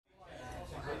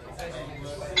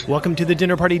Welcome to the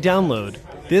Dinner Party Download.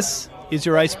 This is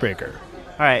your icebreaker.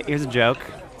 All right, here's a joke.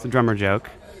 It's a drummer joke.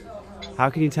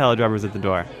 How can you tell a drummer's at the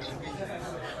door?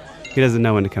 He doesn't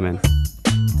know when to come in.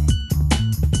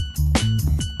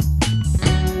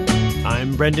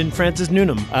 I'm Brendan Francis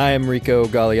Newnham. I'm Rico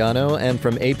Galliano, and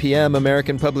from APM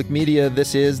American Public Media,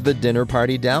 this is the Dinner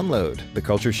Party Download, the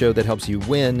culture show that helps you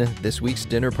win this week's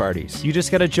dinner parties. You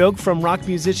just got a joke from rock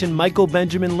musician Michael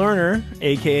Benjamin Lerner,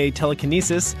 a.k.a.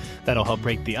 Telekinesis. That'll help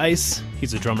break the ice.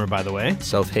 He's a drummer, by the way.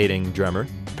 Self-hating drummer.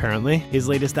 Apparently. His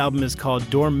latest album is called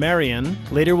Dorm Marion.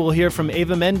 Later we'll hear from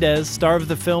Eva Mendes, star of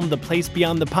the film The Place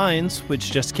Beyond the Pines,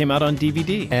 which just came out on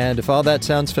DVD. And if all that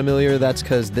sounds familiar, that's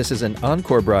because this is an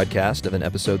encore broadcast of an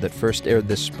episode that first aired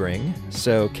this spring.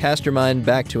 So cast your mind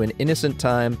back to an innocent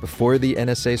time before the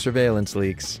NSA surveillance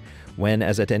leaks, when,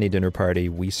 as at any dinner party,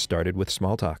 we started with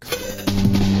small talk.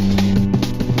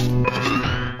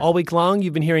 All week long,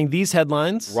 you've been hearing these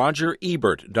headlines. Roger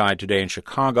Ebert died today in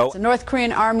Chicago. The North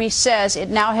Korean army says it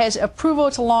now has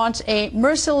approval to launch a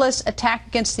merciless attack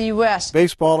against the U.S.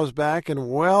 Baseball is back,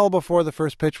 and well before the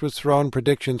first pitch was thrown,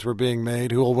 predictions were being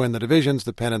made. Who will win the divisions,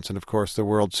 the pennants, and, of course, the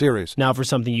World Series. Now, for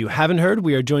something you haven't heard,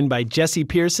 we are joined by Jesse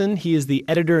Pearson. He is the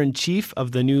editor-in-chief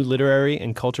of the new literary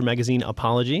and culture magazine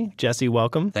Apology. Jesse,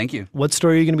 welcome. Thank you. What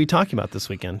story are you going to be talking about this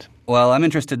weekend? Well, I'm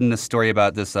interested in this story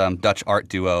about this Dutch art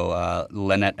duo,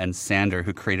 Lennart and Sander,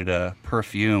 who created a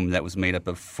perfume that was made up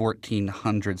of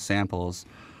 1,400 samples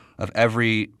of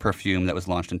every perfume that was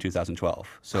launched in 2012.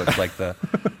 So it's like the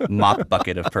mop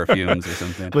bucket of perfumes or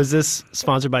something. Was this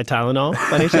sponsored by Tylenol,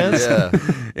 by any chance?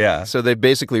 Yeah. So they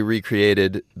basically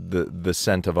recreated the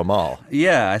scent of them all.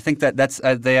 Yeah, I think that's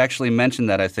they actually mentioned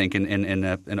that, I think, in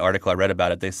an article I read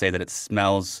about it. They say that it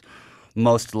smells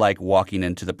most like walking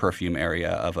into the perfume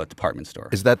area of a department store.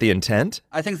 Is that the intent?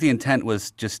 I think the intent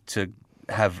was just to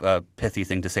have a pithy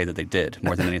thing to say that they did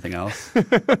more than anything else.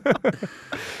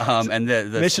 And the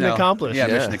mission smell, accomplished. Yeah,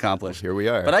 mission accomplished. Well, here we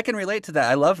are. But I can relate to that.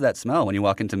 I love that smell when you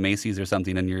walk into Macy's or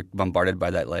something and you're bombarded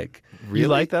by that, like... Really? You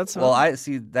like that smell? Well, I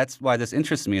see. That's why this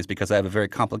interests me, is because I have a very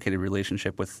complicated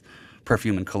relationship with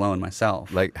perfume and cologne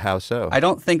myself. Like, how so? I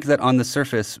don't think that on the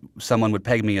surface someone would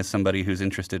peg me as somebody who's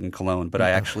interested in cologne, but I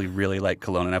actually really like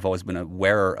cologne, and I've always been a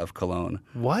wearer of cologne.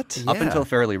 What? Up until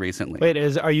fairly recently.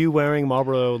 Wait, are you wearing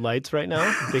Marlboro Lights right now?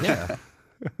 Yeah.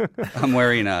 I'm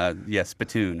wearing,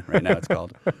 Spittoon right now, it's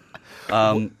called.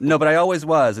 No, but I always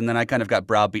was, and then I kind of got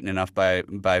browbeaten enough by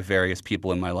various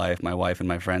people in my life, my wife and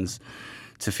my friends,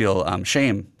 to feel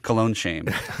cologne shame.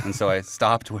 And so I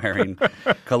stopped wearing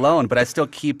cologne, but I still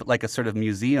keep like a sort of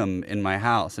museum in my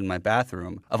house, in my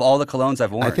bathroom, of all the colognes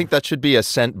I've worn. I think that should be a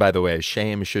scent, by the way.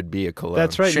 Shame should be a cologne.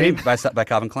 That's right. Shame by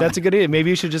Calvin Klein. That's a good idea.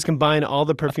 Maybe you should just combine all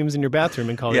the perfumes in your bathroom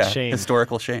and call it Shame.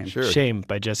 Historical shame. Sure. Shame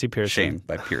by Jesse Pearson. Shame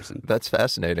by Pearson. That's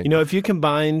fascinating. You know, if you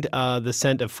combined the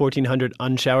scent of 1,400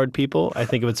 unshowered people, I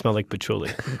think it would smell like patchouli.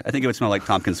 I think it would smell like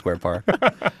Tompkins Square Park.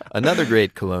 Another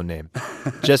great cologne name.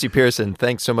 Jesse Pearson,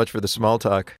 thanks so much for the small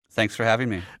talk. Thanks for having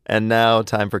me. And now,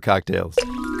 time for cocktails.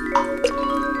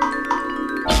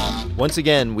 Once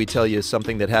again, we tell you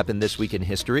something that happened this week in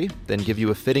history, then give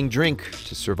you a fitting drink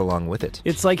to serve along with it.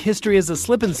 It's like history is a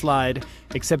slip and slide,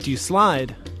 except you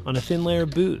slide on a thin layer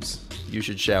of booze. You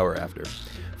should shower after.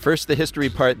 First, the history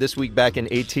part. This week back in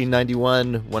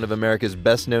 1891, one of America's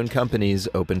best-known companies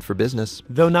opened for business.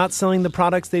 Though not selling the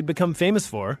products they'd become famous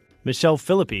for, Michelle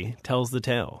Philippi tells the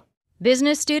tale.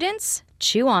 Business students,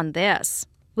 chew on this.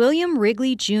 William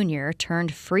Wrigley Jr.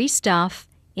 turned free stuff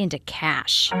into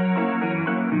cash.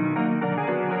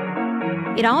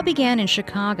 It all began in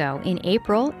Chicago in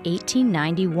April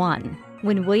 1891,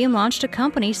 when William launched a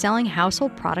company selling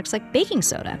household products like baking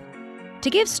soda. To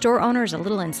give store owners a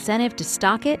little incentive to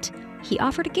stock it, he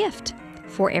offered a gift.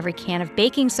 For every can of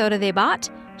baking soda they bought,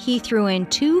 he threw in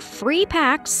 2 free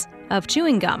packs of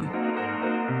chewing gum.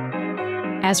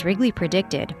 As Wrigley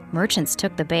predicted, merchants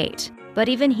took the bait. But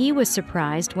even he was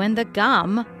surprised when the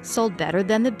gum sold better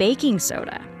than the baking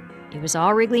soda. It was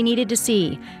all Wrigley needed to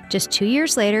see. Just 2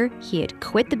 years later, he had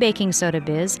quit the baking soda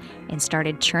biz and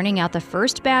started churning out the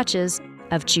first batches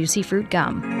of juicy fruit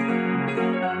gum.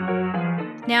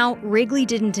 Now, Wrigley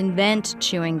didn't invent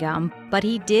chewing gum, but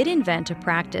he did invent a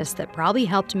practice that probably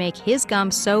helped make his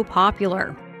gum so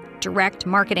popular: direct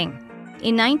marketing.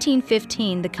 In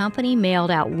 1915, the company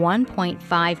mailed out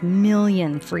 1.5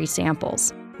 million free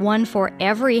samples. One for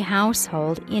every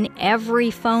household in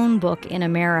every phone book in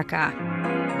America.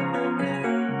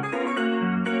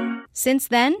 Since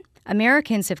then,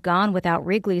 Americans have gone without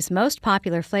Wrigley's most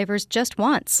popular flavors just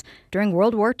once, during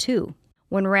World War II,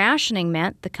 when rationing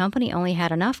meant the company only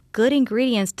had enough good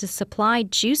ingredients to supply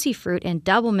juicy fruit and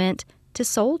double mint to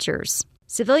soldiers.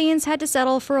 civilians had to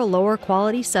settle for a lower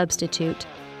quality substitute.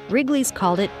 Wrigley's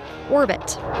called it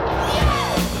Orbit.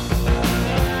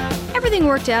 Everything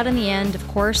worked out in the end, of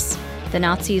course. The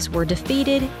Nazis were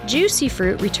defeated, Juicy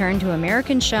Fruit returned to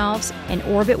American shelves, and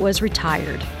Orbit was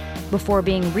retired, before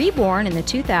being reborn in the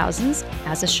 2000s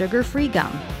as a sugar-free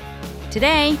gum.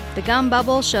 Today, the gum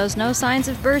bubble shows no signs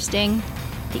of bursting.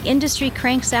 The industry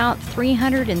cranks out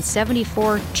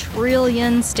 374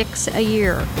 trillion sticks a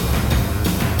year.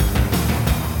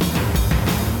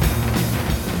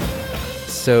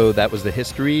 So that was the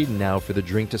history. Now for the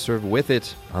drink to serve with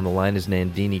it. On the line is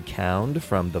Nandini Kound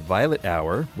from The Violet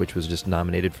Hour, which was just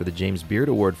nominated for the James Beard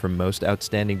Award for Most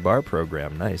Outstanding Bar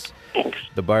Program. Nice. Thanks.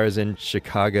 The bar is in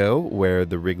Chicago, where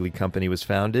the Wrigley Company was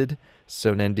founded.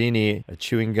 So Nandini, a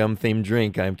chewing gum themed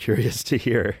drink, I'm curious to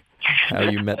hear how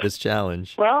you met this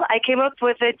challenge. Well, I came up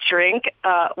with a drink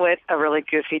with a really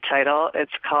goofy title.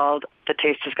 It's called The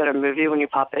Taste Is Gonna Move You When You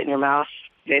Pop It in Your Mouth,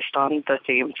 based on the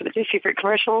theme for the Juicy Fruit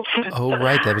commercials. Oh,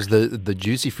 right. That was the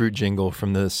Juicy Fruit jingle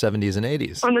from the 70s and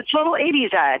 80s. From the total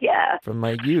 80s ad, yeah. From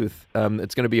my youth.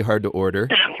 It's going to be hard to order.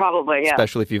 Probably, yeah.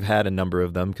 Especially if you've had a number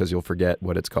of them, because you'll forget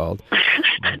what it's called.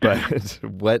 But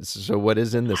what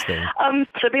is in this thing?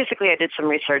 So basically, I did some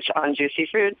research on Juicy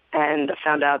Fruit and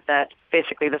found out that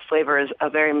basically the flavor is a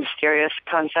very mysterious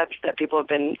concept that people have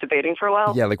been debating for a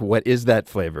while. Yeah, like what is that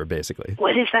flavor, basically?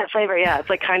 What is that flavor? Yeah, it's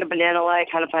like kind of banana-like,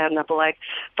 kind of pineapple-like.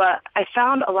 But I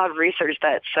found a lot of research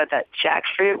that said that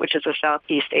jackfruit, which is a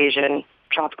Southeast Asian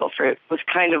tropical fruit, was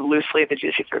kind of loosely the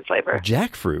Juicy Fruit flavor.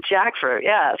 Jackfruit? Jackfruit,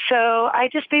 yeah. So I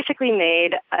just basically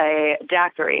made a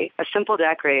daiquiri, a simple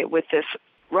daiquiri with this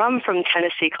rum from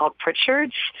Tennessee called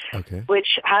Pritchard's,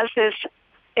 which has this,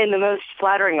 in the most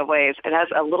flattering of ways, it has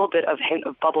a little bit of hint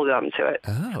of bubblegum to it.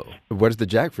 Oh. Where does the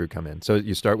jackfruit come in? So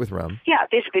you start with rum. Yeah,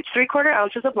 basically it's 3/4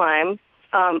 ounces of lime,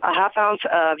 a half ounce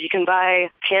of, you can buy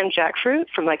canned jackfruit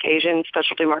from like Asian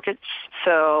specialty markets.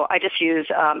 So I just use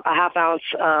a half ounce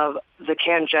of the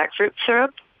canned jackfruit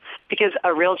syrup, because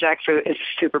a real jackfruit is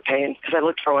super pain. Because I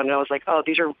looked for one and I was like, oh,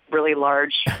 these are really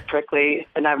large, prickly,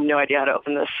 and I have no idea how to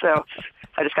open this. So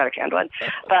I just got a canned one.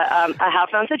 But a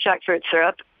half ounce of jackfruit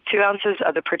syrup, 2 ounces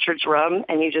of the Pritchard's rum,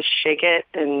 and you just shake it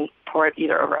and pour it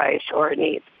either over ice or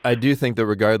neat. I do think that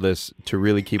regardless, to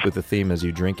really keep with the theme as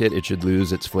you drink it, it should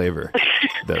lose its flavor.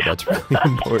 Though that's really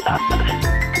important.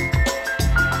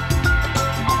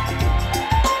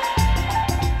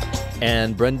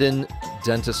 And Brendan,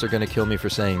 dentists are going to kill me for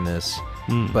saying this,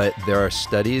 but there are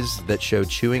studies that show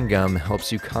chewing gum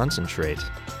helps you concentrate.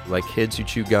 Like kids who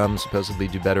chew gum supposedly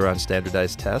do better on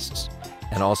standardized tests,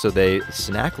 and also they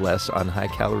snack less on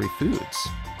high-calorie foods.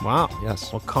 Wow.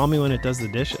 Yes. Well, call me when it does the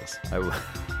dishes.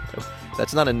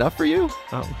 That's not enough for you?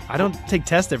 Oh, I don't take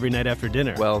tests every night after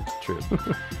dinner. Well, true.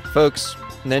 Folks,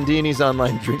 Nandini's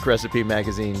online drink recipe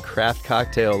magazine, Craft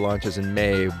Cocktail, launches in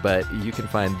May, but you can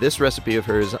find this recipe of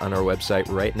hers on our website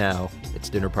right now. It's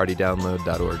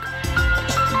dinnerpartydownload.org.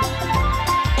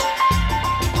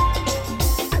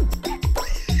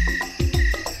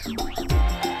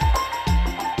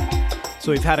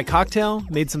 So we've had a cocktail,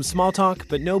 made some small talk,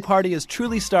 but no party has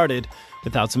truly started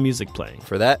without some music playing.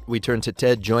 For that, we turn to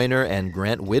Ted Joyner and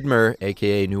Grant Widmer,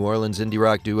 a.k.a. New Orleans indie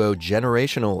rock duo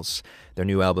Generationals. Their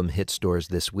new album hit stores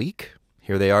this week.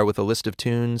 Here they are with a list of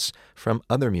tunes from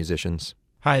other musicians.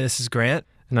 Hi, this is Grant.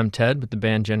 And I'm Ted with the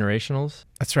band Generationals.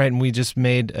 That's right, and we just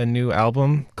made a new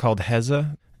album called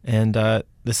Heza, and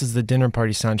this is the dinner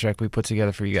party soundtrack we put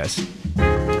together for you guys.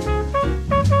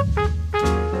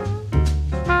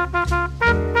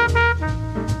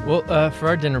 Well, for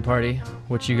our dinner party,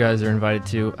 which you guys are invited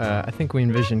to, I think we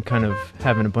envisioned kind of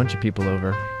having a bunch of people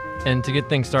over. And to get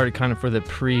things started kind of for the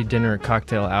pre-dinner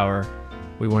cocktail hour,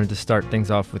 we wanted to start things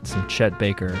off with some Chet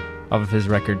Baker. Off of his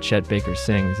record, Chet Baker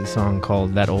Sings, a song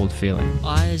called That Old Feeling.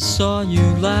 I saw you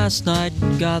last night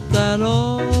and got that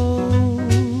old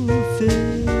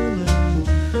feeling.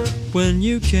 When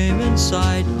you came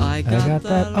inside, I got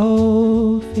that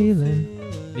old feeling.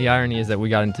 The irony is that we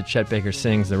got into Chet Baker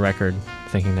Sings, the record,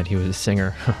 thinking that he was a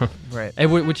singer. Right.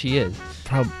 Which he is.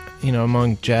 Probably,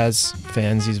 among jazz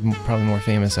fans, he's probably more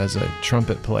famous as a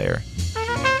trumpet player.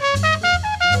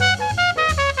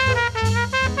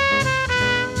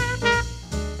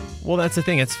 Well, that's the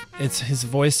thing. It's his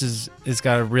voice is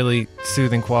got a really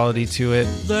soothing quality to it.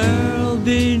 There'll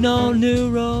be no new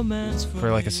romance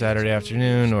for like a Saturday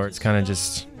afternoon, or it's kind of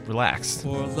just relaxed.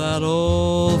 For that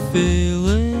old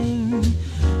feeling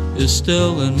is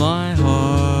still in my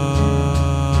heart.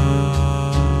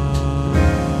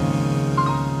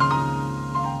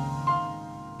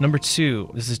 Number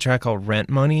 2, this is a track called Rent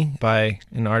Money by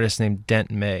an artist named Dent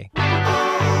May.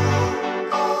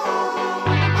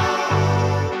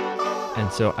 And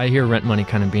And so I hear rent money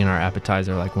kind of being our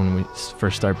appetizer, like when we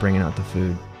first start bringing out the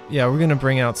food. Yeah, we're going to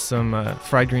bring out some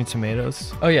fried green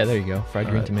tomatoes. Oh, yeah, there you go. Fried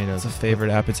green tomatoes. It's a favorite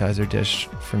appetizer dish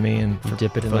for me and for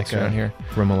dip it in folks like around here.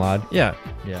 remoulade. Yeah.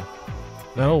 Yeah.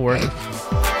 That'll work.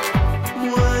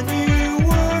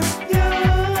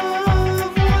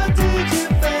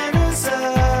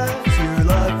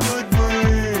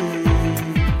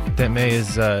 That May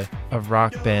is a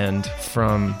rock band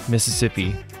from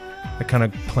Mississippi. They're kind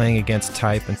of playing against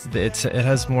type, and it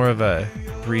has more of a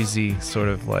breezy sort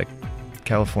of like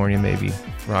California maybe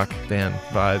rock band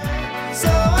vibe. So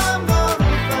I'm gonna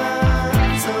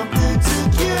find something to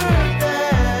cure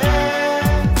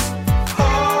that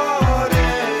heartache.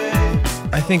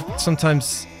 I think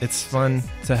sometimes it's fun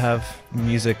to have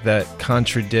music that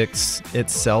contradicts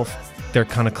itself. Their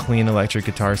kind of clean electric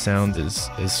guitar sound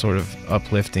is sort of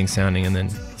uplifting sounding, and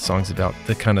then songs about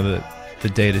the kind of the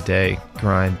day-to-day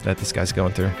grind that this guy's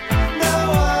going through.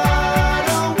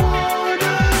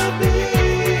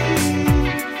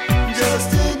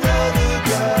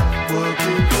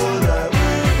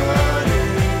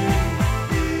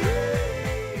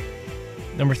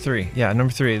 Number three.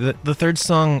 The third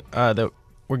song that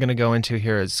we're going to go into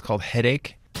here is called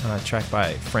Headache, track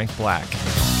by Frank Black.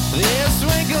 This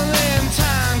wrinkle in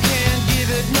time can't give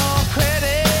it no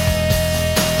credit.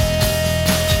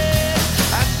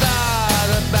 I thought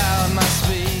about my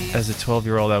speed. As a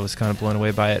 12-year-old, I was kind of blown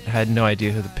away by it. I had no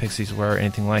idea who the Pixies were or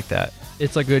anything like that.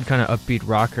 It's a good kind of upbeat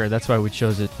rocker. That's why we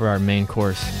chose it for our main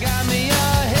course. Got me a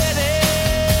headache.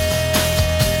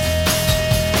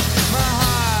 My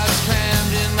heart's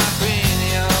crammed in my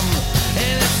cranium,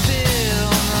 and it still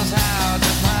knows how to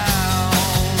pound.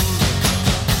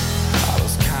 I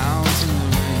was counting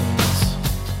the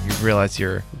rings. You realize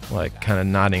you're like kind of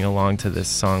nodding along to this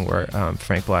song where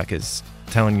Frank Black is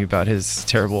telling you about his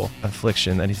terrible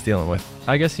affliction that he's dealing with.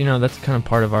 I guess, that's kind of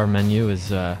part of our menu is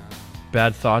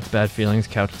bad thoughts, bad feelings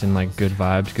couched in like good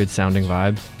vibes, good sounding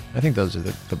vibes. I think those are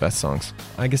the best songs.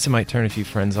 I guess it might turn a few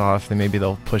friends off. Then maybe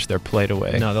they'll push their plate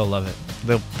away. No, they'll love it.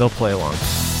 They'll play along.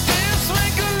 This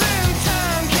wrinkle in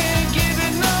time can't give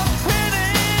it no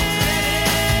credit.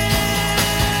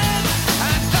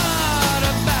 I thought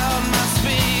about my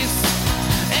space,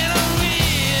 and it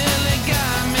really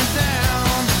got me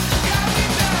down.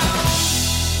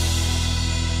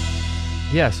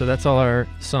 Yeah, so that's all our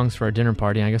songs for our dinner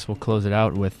party. I guess we'll close it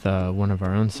out with one of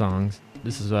our own songs.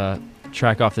 This is a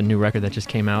track off the new record that just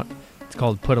came out. It's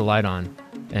called Put a Light On,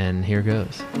 and here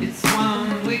goes. It's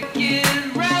one wicked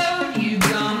road, you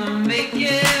gonna make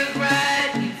it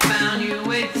right. You found your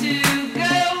way to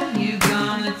go, you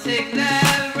gonna take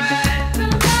that right. No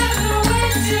matter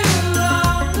way too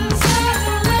long, no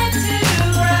matter way too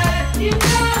right. You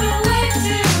gotta wait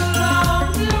too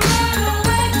long to run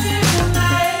away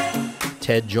tonight.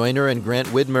 Ted Joyner and Grant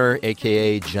Widmer,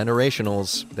 a.k.a.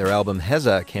 Generationals. Their album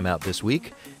Heza came out this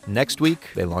week. Next week,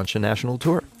 they launch a national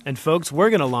tour. And folks,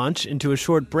 we're going to launch into a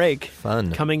short break.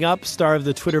 Fun. Coming up, star of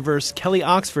the Twitterverse Kelly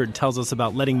Oxford tells us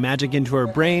about letting magic into her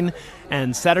brain,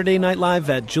 and Saturday Night Live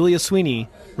vet Julia Sweeney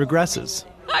regresses.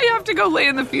 I have to go lay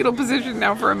in the fetal position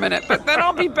now for a minute, but then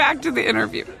I'll be back to the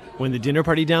interview. When the Dinner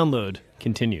Party Download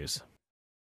continues.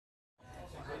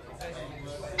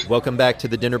 Welcome back to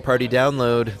the Dinner Party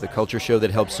Download, the culture show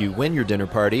that helps you win your dinner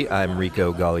party. I'm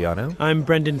Rico Galliano. I'm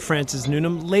Brendan Francis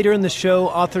Noonan. Later in the show,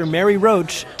 author Mary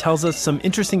Roach tells us some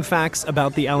interesting facts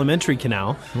about the alimentary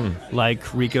canal.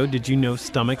 Like, Rico, did you know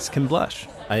stomachs can blush?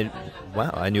 Wow,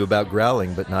 I knew about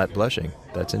growling, but not blushing.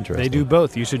 That's interesting. They do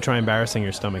both. You should try embarrassing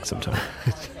your stomach sometime.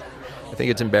 I think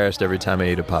it's embarrassed every time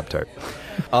I eat a Pop-Tart.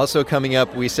 Also coming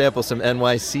up, we sample some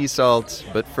NY sea salt,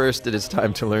 but first it is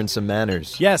time to learn some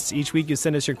manners. Yes, each week you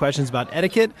send us your questions about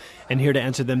etiquette, and here to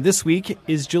answer them this week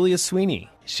is Julia Sweeney.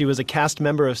 She was a cast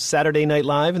member of Saturday Night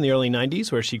Live in the early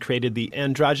 90s, where she created the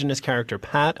androgynous character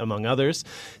Pat, among others.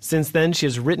 Since then, she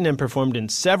has written and performed in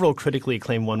several critically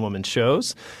acclaimed one-woman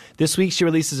shows. This week, she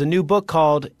releases a new book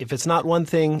called If It's Not One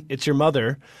Thing, It's Your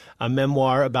Mother, a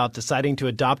memoir about deciding to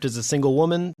adopt as a single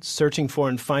woman, searching for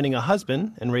and finding a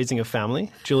husband, and raising a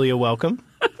family. Julia, welcome.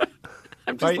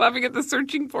 I'm just laughing at the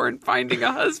searching for and finding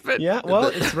a husband. Yeah, well,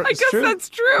 it's I guess true. that's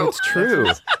true. It's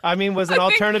true. I mean, was an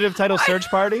alternative title Search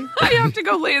Party? I have to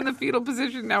go lay in the fetal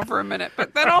position now for a minute,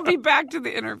 but then I'll be back to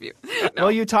the interview. No.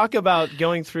 Well, you talk about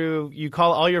going through, you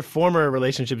call all your former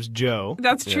relationships Joe.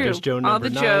 That's true. There's Joe number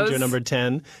 9, Joes. Joe number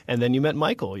 10, and then you met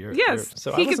Michael.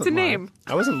 So he gets a name.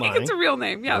 I wasn't lying. He gets a real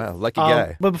name, yeah. Wow, lucky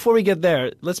guy. But before we get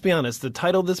there, let's be honest. The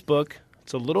title of this book,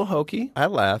 it's a little hokey. I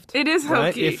laughed. It is right?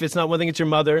 hokey. If it's not one thing, it's your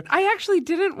mother. I actually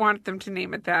didn't want them to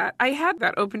name it that. I had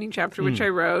that opening chapter, which I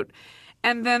wrote,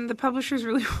 and then the publishers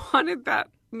really wanted that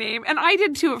name. And I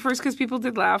did too at first because people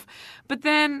did laugh. But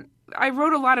then I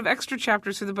wrote a lot of extra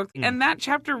chapters for the book, and that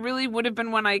chapter really would have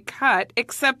been one I cut,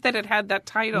 except that it had that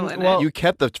title in it. You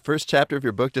kept the first chapter of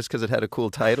your book just because it had a cool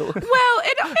title?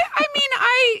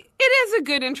 It is a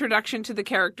good introduction to the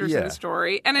characters in the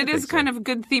story, and it is kind of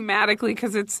good thematically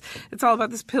because it's all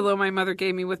about this pillow my mother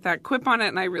gave me with that quip on it,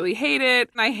 and I really hate it.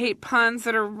 And I hate puns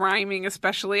that are rhyming,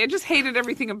 especially. I just hated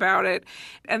everything about it.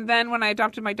 And then when I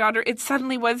adopted my daughter, it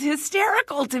suddenly was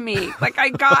hysterical to me. Like I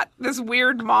got this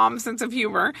weird mom sense of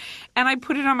humor, and I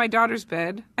put it on my daughter's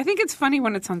bed. I think it's funny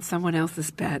when it's on someone else's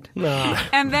bed. No.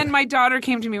 And then my daughter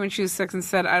came to me when she was 6 and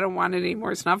said, "I don't want it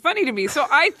anymore. It's not funny to me." So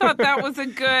I thought that was a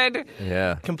good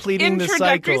completing the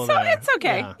introductory. cycle. So it's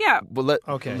okay. Yeah. Well,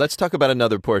 let's talk about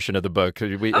another portion of the book.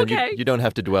 And you don't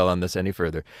have to dwell on this any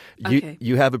further.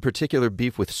 You have a particular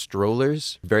beef with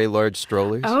strollers, very large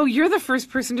strollers. Oh, you're the first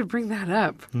person to bring that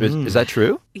up. Is that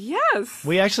true? Yes.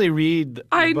 We actually read the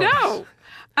I books. know.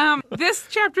 This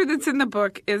chapter that's in the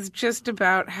book is just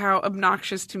about how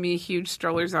obnoxious to me huge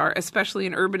strollers are, especially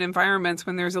in urban environments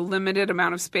when there's a limited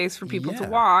amount of space for people to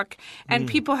walk. And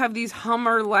people have these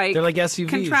Hummer-like They're like SUVs,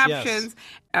 contraptions. yes.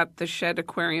 At the Shed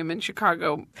Aquarium in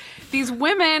Chicago. These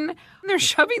women, they're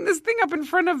shoving this thing up in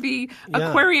front of the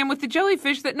aquarium with the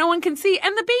jellyfish that no one can see,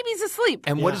 and the baby's asleep.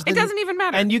 And what is it doesn't even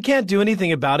matter. And you can't do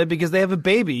anything about it because they have a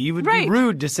baby. You would be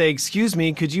rude to say, "Excuse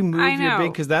me, could you move your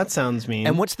big?" Because that sounds mean.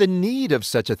 And what's the need of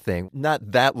such a thing?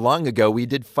 Not that long ago, we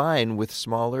did fine with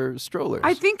smaller strollers.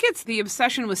 I think it's the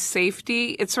obsession with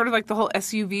safety. It's sort of like the whole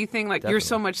SUV thing. Like you're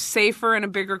so much safer in a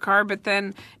bigger car, but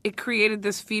then it created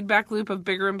this feedback loop of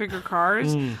bigger and bigger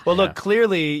cars. Well, look,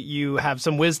 clearly you have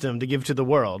some wisdom to give to the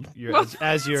world.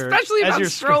 Especially about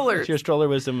strollers. Your stroller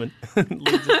wisdom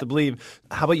leads us to believe.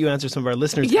 How about you answer some of our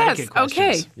listeners' etiquette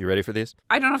questions? Okay. You ready for these?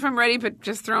 I don't know if I'm ready, but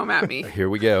just throw them at me. Here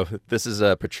we go. This is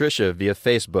Patricia via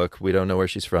Facebook. We don't know where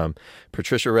she's from.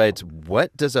 Patricia writes,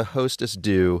 "What does a hostess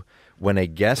do when a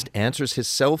guest answers his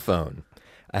cell phone?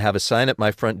 I have a sign at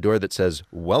my front door that says,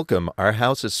 'Welcome, our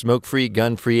house is smoke-free,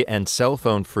 gun-free, and cell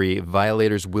phone-free.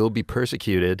 Violators will be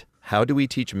persecuted.' How do we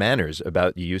teach manners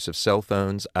about the use of cell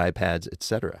phones, iPads,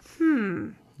 etc.?"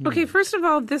 Okay, first of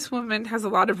all, this woman has a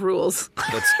lot of rules.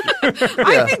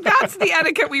 I think that's the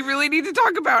etiquette we really need to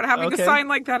talk about, having a sign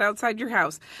like that outside your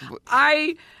house.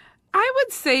 I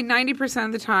would say 90%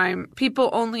 of the time, people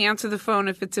only answer the phone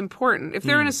if it's important. If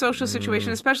they're in a social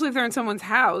situation, especially if they're in someone's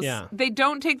house, they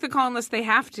don't take the call unless they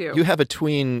have to. You have a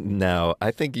tween now.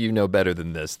 I think you know better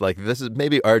than this. Like, this is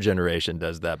maybe our generation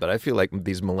does that, but I feel like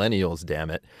these millennials, damn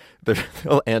it,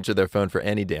 they'll answer their phone for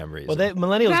any damn reason. Well,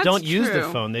 millennials don't use the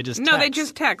true. phone. They just text. No, they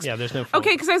just text. Yeah, there's no phone.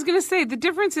 Okay, because I was going to say, the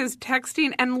difference is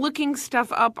texting and looking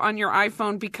stuff up on your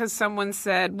iPhone because someone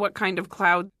said, "What kind of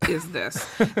cloud is this?"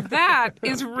 That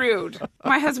is rude.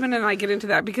 My husband and I get into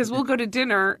that because we'll go to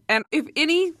dinner, and if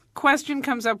any question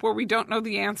comes up where we don't know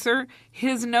the answer,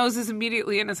 his nose is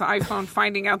immediately in his iPhone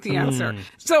finding out the answer.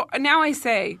 So now I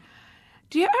say,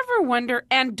 "Do you ever wonder,"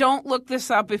 and don't look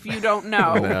this up if you don't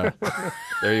know. No.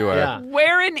 There you are. Yeah.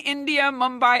 Where in India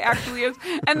Mumbai actually is.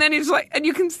 And then he's like, and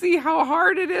you can see how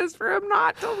hard it is for him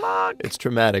not to look. It's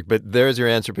traumatic, but there's your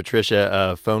answer,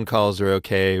 Patricia. Phone calls are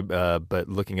okay, but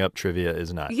looking up trivia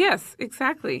is not. Yes,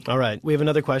 exactly. All right. We have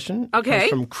another question. Okay. It comes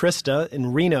from Krista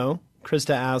in Reno.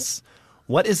 Krista asks,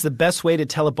 "What is the best way to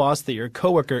tell a boss that your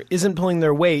coworker isn't pulling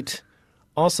their weight?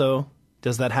 Also,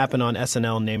 does that happen on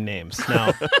SNL Name Names?"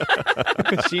 Now,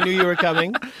 she knew you were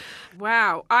coming.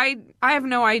 Wow. I have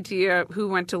no idea who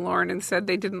went to Lauren and said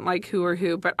they didn't like who or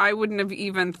who, but I wouldn't have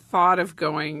even thought of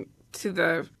going to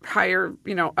the higher,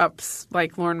 ups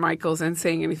like Lorne Michaels and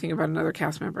saying anything about another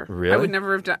cast member. Really? I would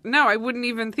never have done. No, I wouldn't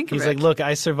even think He's of it. like, "Look,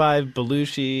 I survived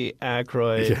Belushi,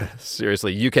 Aykroyd." Yeah,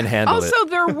 seriously, you can handle it. Also,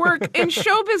 their work in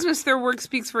show business, their work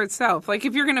speaks for itself. Like,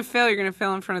 if you're going to fail, you're going to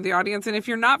fail in front of the audience, and if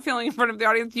you're not failing in front of the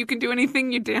audience, you can do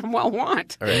anything you damn well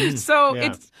want. Right. So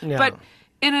Yeah. Yeah. but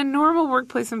in a normal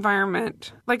workplace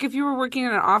environment, like if you were working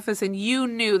in an office and you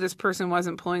knew this person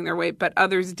wasn't pulling their weight, but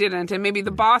others didn't, and maybe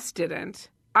the boss didn't,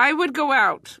 I would go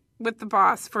out with the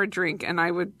boss for a drink and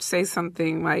I would say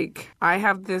something like, "I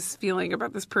have this feeling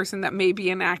about this person that may be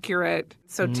inaccurate,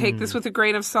 so take this with a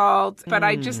grain of salt, but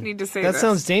I just need to say That this."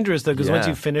 sounds dangerous, though, because once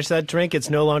Yeah. you finish that drink,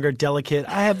 it's no longer delicate.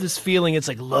 I have this feeling. It's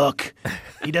like, look,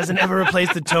 he doesn't ever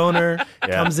replace the toner.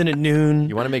 Yeah. Comes in at noon.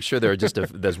 You want to make sure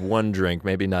there's one drink,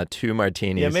 maybe not two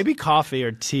martinis. Yeah, maybe coffee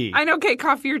or tea. I know, okay,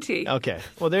 coffee or tea. Okay.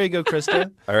 Well, there you go, Krista.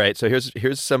 All right, so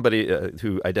here's somebody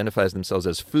who identifies themselves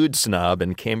as food snob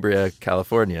in Cambria,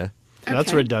 California.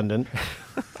 That's redundant.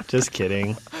 Just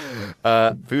kidding.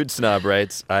 Food snob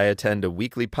writes, "I attend a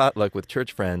weekly potluck with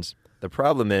church friends. The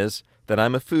problem is that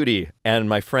I'm a foodie and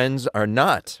my friends are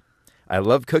not. I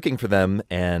love cooking for them,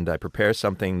 and I prepare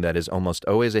something that is almost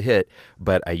always a hit,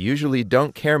 but I usually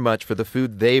don't care much for the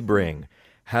food they bring.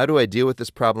 How do I deal with this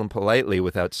problem politely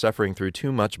without suffering through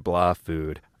too much blah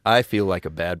food? I feel like a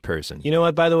bad person. You know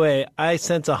what, by the way, I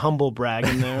sense a humble brag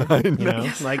in there. You know?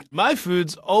 Like, my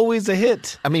food's always a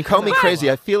hit. I mean, call me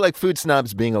crazy. I feel like food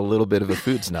snob's being a little bit of a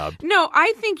food snob. No,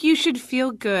 I think you should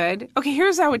feel good. Okay,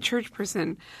 here's how a church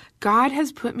person. God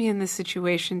has put me in this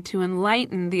situation to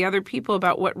enlighten the other people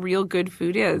about what real good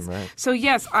food is. Right. So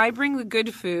yes, I bring the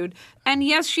good food. And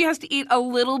yes, she has to eat a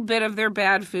little bit of their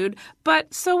bad food.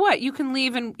 But so what? You can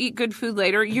leave and eat good food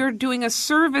later. You're doing a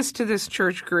service to this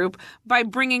church group by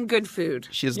bringing good food.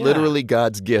 She is literally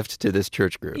God's gift to this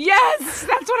church group. Yes,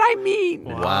 that's what I mean.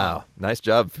 Wow. Nice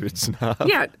job, food snob.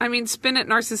 Yeah, I mean, spin it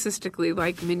narcissistically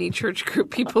like many church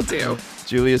group people do.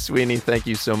 Julia Sweeney, thank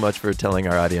you so much for telling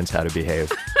our audience how to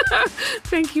behave.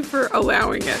 Thank you for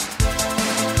allowing it.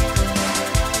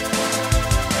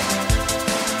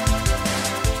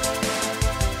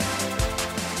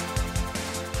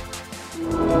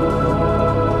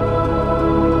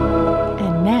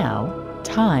 And now,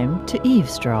 time to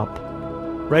eavesdrop.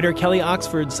 Writer Kelly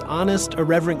Oxford's honest,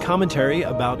 irreverent commentary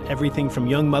about everything from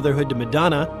young motherhood to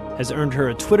Madonna has earned her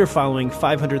a Twitter following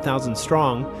 500,000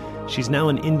 strong. She's now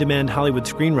an in-demand Hollywood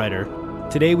screenwriter.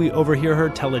 Today we overhear her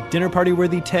tell a dinner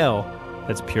party-worthy tale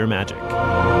that's pure magic.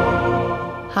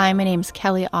 Hi, my name's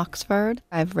Kelly Oxford.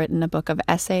 I've written a book of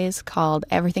essays called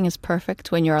Everything is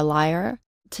Perfect When You're a Liar.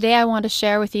 Today I want to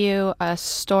share with you a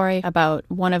story about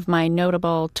one of my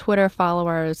notable Twitter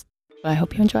followers. I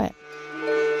hope you enjoy it.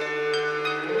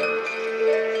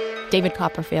 David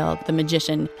Copperfield, the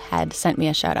magician, had sent me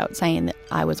a shout out saying that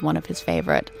I was one of his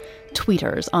favorite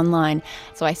tweeters online.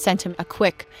 So I sent him a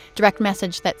quick direct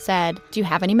message that said, "Do you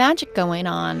have any magic going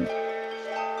on?"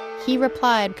 He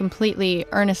replied completely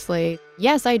earnestly,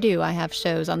 "Yes, I do. I have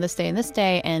shows on this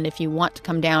day, and if you want to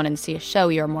come down and see a show,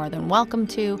 you're more than welcome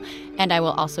to, and I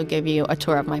will also give you a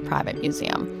tour of my private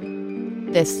museum."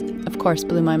 This, of course,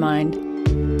 blew my mind.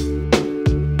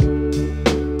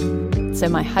 So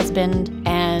my husband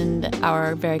and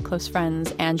our very close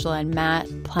friends, Angela and Matt,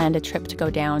 planned a trip to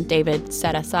go down. David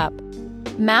set us up.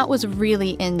 Matt was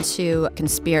really into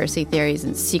conspiracy theories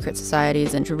and secret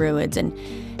societies and druids, and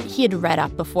he had read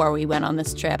up before we went on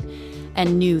this trip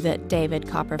and knew that David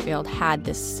Copperfield had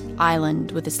this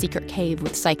island with a secret cave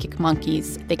with psychic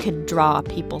monkeys. They could draw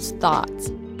people's thoughts.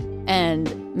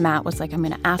 And Matt was like, "I'm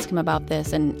going to ask him about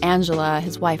this." And Angela,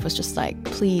 his wife, was just like,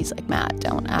 "Please, like, Matt,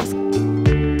 don't ask."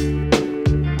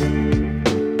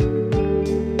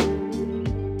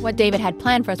 What David had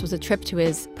planned for us was a trip to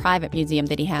his private museum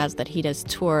that he has, that he does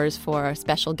tours for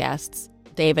special guests.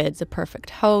 David's a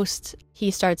perfect host. He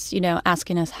starts,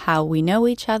 asking us how we know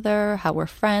each other, how we're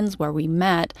friends, where we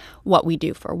met, what we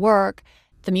do for work.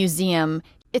 The museum,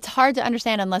 it's hard to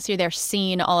understand unless you're there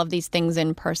seeing all of these things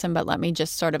in person, but let me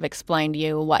just sort of explain to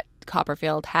you what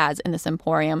Copperfield has in this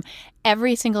emporium.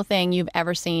 Every single thing you've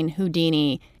ever seen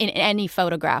Houdini in any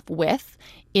photograph with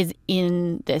is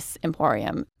in this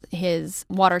emporium. His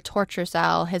water torture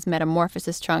cell, his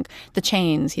metamorphosis trunk, the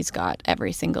chains, he's got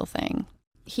every single thing.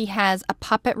 He has a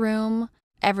puppet room,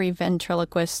 every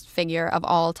ventriloquist figure of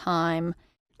all time.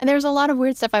 And there's a lot of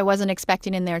weird stuff I wasn't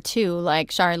expecting in there, too,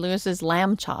 like Shari Lewis's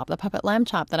lamb chop. The puppet lamb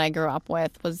chop that I grew up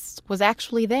with was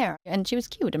actually there, and she was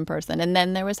cute in person. And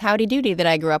then there was Howdy Doody that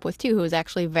I grew up with, too, who was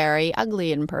actually very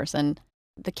ugly in person.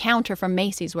 The counter from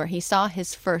Macy's where he saw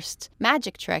his first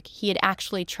magic trick, he had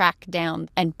actually tracked down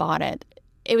and bought it.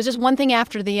 It was just one thing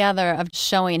after the other of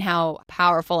showing how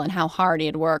powerful and how hard he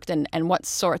had worked and what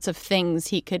sorts of things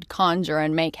he could conjure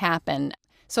and make happen.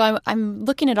 So I'm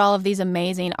looking at all of these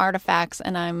amazing artifacts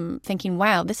and I'm thinking,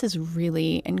 wow, this is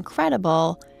really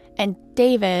incredible. And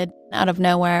David, out of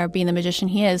nowhere, being the magician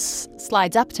he is,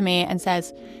 slides up to me and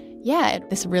says, "Yeah,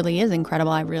 this really is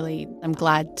incredible. I'm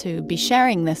glad to be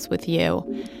sharing this with you,"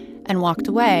 and walked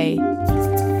away.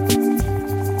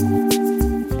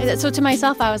 So to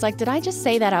myself, I was like, did I just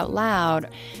say that out loud?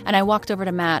 And I walked over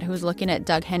to Matt, who was looking at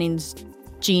Doug Henning's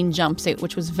jean jumpsuit,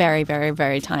 which was very, very,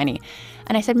 very tiny.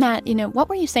 And I said, "Matt, what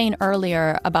were you saying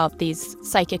earlier about these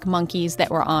psychic monkeys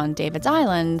that were on David's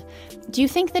island? Do you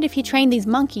think that if he trained these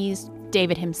monkeys,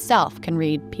 David himself can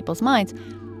read people's minds?"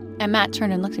 And Matt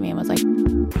turned and looked at me and was like,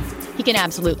 "He can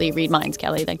absolutely read minds,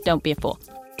 Kelly. Like, don't be a fool."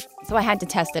 So I had to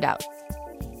test it out.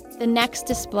 The next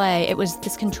display, it was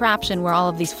this contraption where all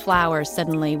of these flowers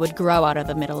suddenly would grow out of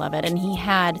the middle of it. And he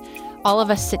had all of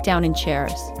us sit down in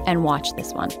chairs and watch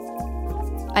this one.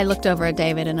 I looked over at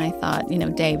David and I thought,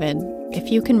 David,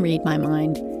 if you can read my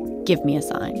mind, give me a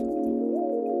sign.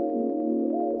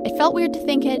 It felt weird to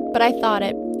think it, but I thought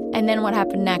it. And then what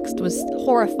happened next was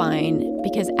horrifying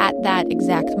because at that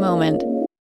exact moment,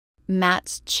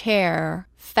 Matt's chair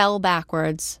fell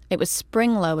backwards. It was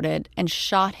spring-loaded and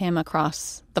shot him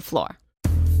across the floor.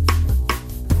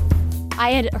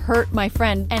 I had hurt my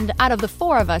friend, and out of the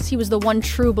four of us, he was the one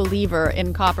true believer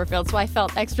in Copperfield, so I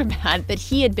felt extra bad that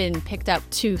he had been picked up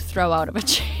to throw out of a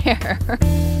chair.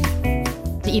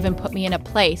 To even put me in a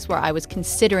place where I was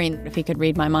considering if he could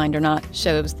read my mind or not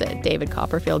shows that David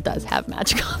Copperfield does have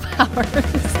magical powers.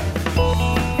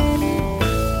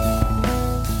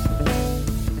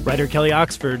 Writer Kelly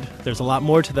Oxford, there's a lot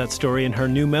more to that story in her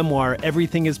new memoir,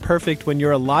 Everything is Perfect When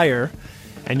You're a Liar.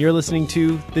 And you're listening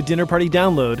to the Dinner Party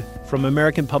Download from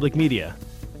American Public Media.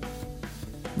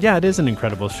 Yeah, it is an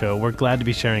incredible show. We're glad to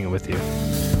be sharing it with you.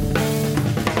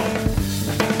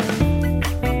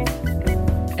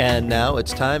 And now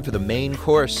it's time for the main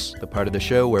course, the part of the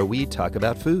show where we talk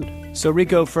about food. So,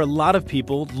 Rico, for a lot of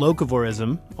people,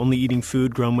 locavorism, only eating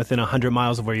food grown within 100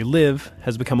 miles of where you live,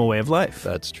 has become a way of life.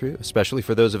 That's true, especially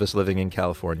for those of us living in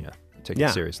California. Take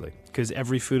it seriously. Because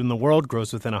every food in the world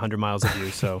grows within 100 miles of you,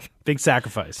 so big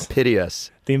sacrifice. Pity us.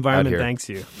 The environment thanks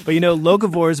you. But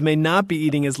locavores may not be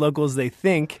eating as local as they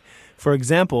think. For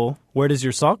example, where does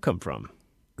your salt come from?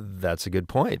 That's a good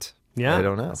point. Yeah. I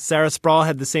don't know. Sarah Sproul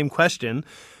had the same question,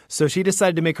 so she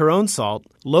decided to make her own salt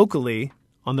locally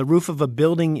on the roof of a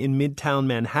building in Midtown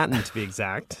Manhattan, to be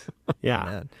exact. Yeah.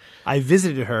 Man. I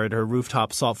visited her at her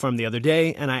rooftop salt farm the other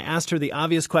day, and I asked her the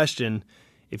obvious question,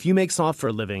 if you make salt for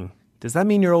a living, does that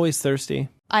mean you're always thirsty?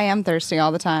 I am thirsty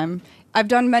all the time. I've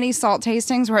done many salt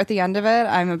tastings where at the end of it,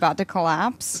 I'm about to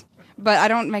collapse, but I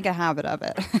don't make a habit of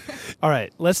it. All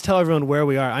right, let's tell everyone where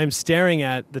we are. I'm staring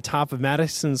at the top of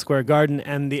Madison Square Garden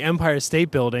and the Empire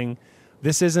State Building.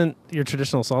 This isn't your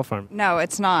traditional salt farm. No,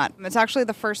 it's not. It's actually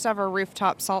the first ever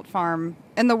rooftop salt farm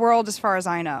in the world as far as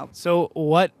I know. So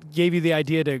what gave you the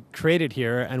idea to create it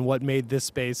here, and what made this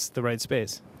space the right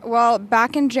space? Well,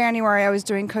 back in January, I was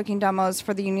doing cooking demos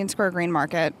for the Union Square Green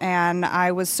Market, and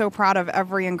I was so proud of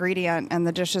every ingredient and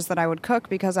the dishes that I would cook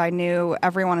because I knew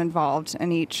everyone involved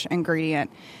in each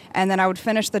ingredient. And then I would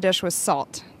finish the dish with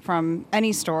salt from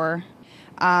any store,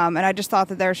 and I just thought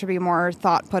that there should be more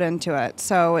thought put into it.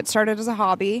 So it started as a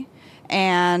hobby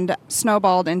and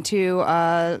snowballed into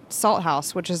a salt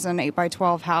house, which is an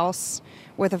 8x12 house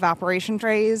with evaporation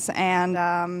trays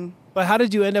and... But how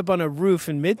did you end up on a roof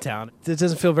in Midtown? It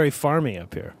doesn't feel very farmy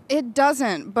up here. It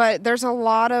doesn't, but there's a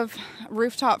lot of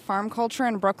rooftop farm culture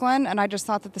in Brooklyn, and I just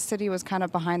thought that the city was kind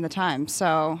of behind the times.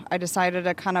 So I decided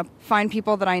to kind of find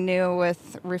people that I knew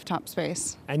with rooftop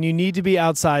space. And you need to be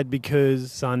outside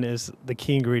because sun is the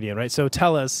key ingredient, right? So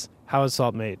tell us, how is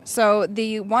salt made? So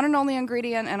the one and only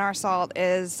ingredient in our salt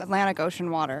is Atlantic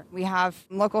Ocean water. We have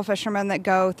local fishermen that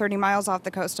go 30 miles off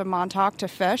the coast of Montauk to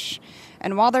fish.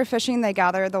 And while they're fishing, they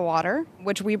gather the water,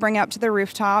 which we bring up to the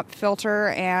rooftop,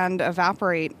 filter, and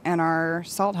evaporate in our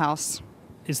salt house.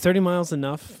 Is 30 miles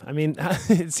enough? I mean,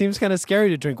 it seems kind of scary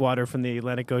to drink water from the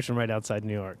Atlantic Ocean right outside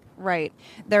New York. Right.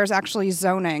 There's actually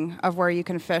zoning of where you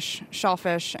can fish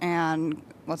shellfish and,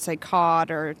 let's say, cod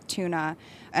or tuna,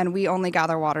 and we only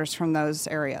gather waters from those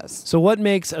areas. So what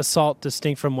makes a salt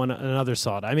distinct from another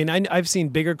salt? I mean, I've seen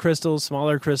bigger crystals,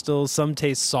 smaller crystals. Some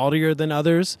taste saltier than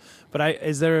others, but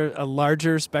is there a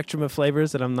larger spectrum of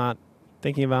flavors that I'm not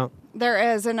thinking about?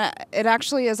 There is, and it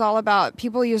actually is all about,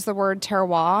 people use the word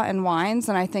terroir in wines,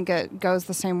 and I think it goes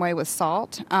the same way with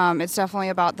salt. It's definitely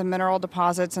about the mineral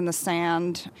deposits in the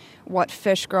sand, what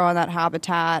fish grow in that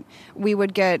habitat. We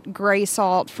would get gray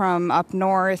salt from up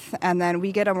north, and then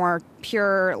we get a more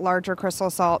pure, larger crystal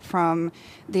salt from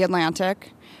the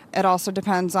Atlantic. It also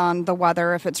depends on the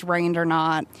weather, if it's rained or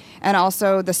not, and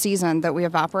also the season that we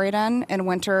evaporate in. In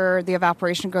winter, the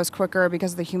evaporation goes quicker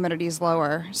because the humidity is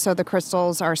lower, so the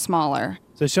crystals are smaller.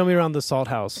 So show me around the salt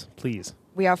house, please.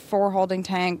 We have 4 holding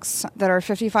tanks that are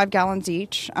 55 gallons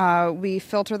each. We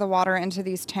filter the water into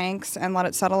these tanks and let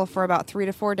it settle for about 3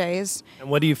 to 4 days. And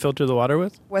what do you filter the water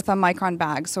with? With a micron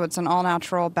bag, so it's an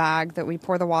all-natural bag that we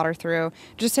pour the water through.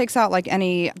 It just takes out like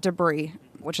any debris,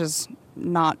 which is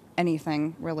not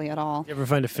anything really at all. You ever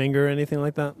find a finger or anything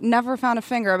like that? Never found a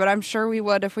finger, but I'm sure we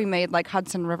would if we made like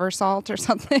Hudson River salt or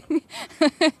something.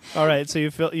 All right, so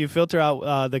you filter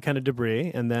out the kind of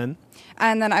debris, and then?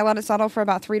 And then I let it settle for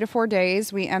about 3 to 4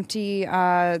 days. We empty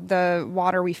the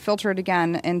water, we filter it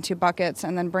again into buckets,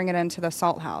 and then bring it into the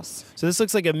salt house. So this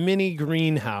looks like a mini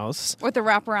greenhouse. With the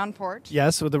wraparound porch?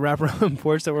 Yes, with the wraparound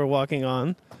porch that we're walking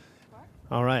on.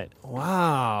 All right.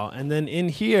 Wow. And then in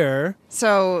here...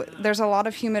 So there's a lot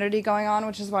of humidity going on,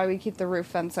 which is why we keep the roof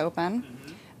vents open.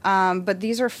 But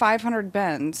these are 500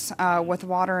 bins with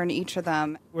water in each of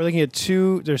them. We're looking at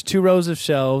there's 2 rows of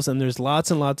shelves, and there's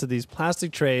lots and lots of these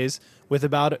plastic trays with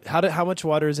about, how much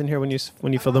water is in here when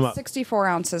you fill them up? 64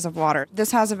 ounces of water.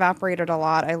 This has evaporated a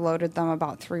lot. I loaded them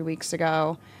about 3 weeks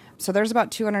ago. So there's about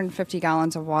 250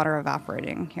 gallons of water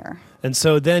evaporating here. And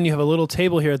so then you have a little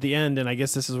table here at the end, and I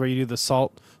guess this is where you do the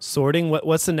salt sorting.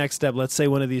 What's the next step? Let's say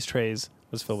one of these trays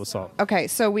was filled with salt. Okay,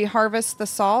 so we harvest the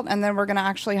salt, and then we're going to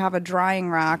actually have a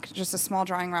drying rack, just a small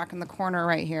drying rack in the corner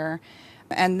right here.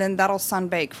 And then that'll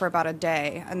sunbake for about a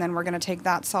day. And then we're going to take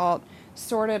that salt,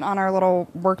 sort it on our little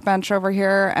workbench over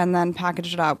here, and then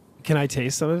package it up. Can I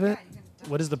taste some of it?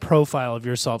 What is the profile of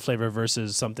your salt flavor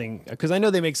versus something? Because I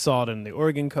know they make salt in the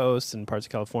Oregon coast and parts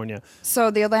of California. So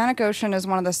the Atlantic Ocean is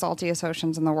one of the saltiest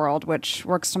oceans in the world, which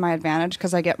works to my advantage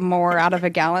because I get more out of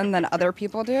a gallon than other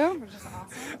people do, which is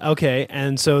awesome. Okay,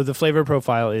 and so the flavor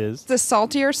profile is? The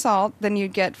saltier salt than you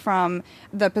get from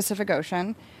the Pacific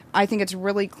Ocean. I think it's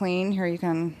really clean. Here you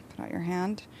can put out your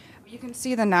hand. You can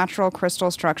see the natural crystal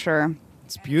structure.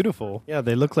 It's beautiful. Yeah,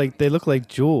 they look like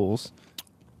jewels.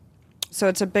 So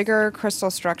it's a bigger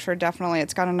crystal structure, definitely.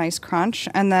 It's got a nice crunch.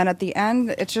 And then at the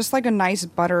end, it's just like a nice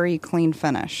buttery, clean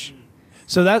finish.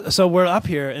 So we're up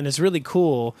here, and it's really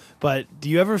cool, but do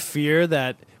you ever fear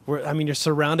that you're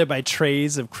surrounded by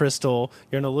trays of crystal.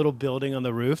 You're in a little building on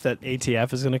the roof that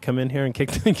ATF is going to come in here and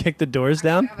kick the doors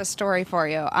down? I have a story for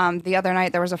you. The other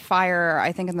night there was a fire,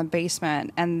 I think, in the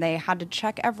basement, and they had to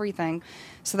check everything.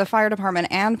 So the fire department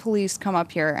and police come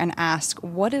up here and ask,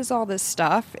 what is all this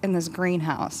stuff in this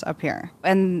greenhouse up here?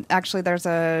 And actually there's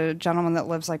a gentleman that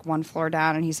lives like one floor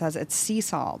down, and he says it's sea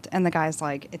salt. And the guy's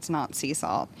like, it's not sea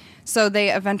salt. So they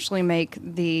eventually make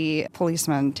the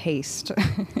policeman taste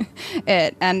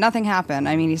it, and nothing happened.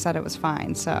 I mean, he said it was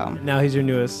fine, so. Now he's your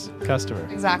newest customer.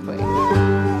 Exactly.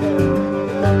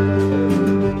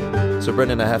 So,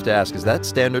 Brendan, I have to ask, is that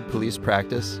standard police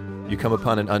practice? You come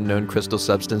upon an unknown crystal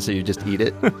substance, so you just eat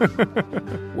it?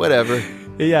 Whatever.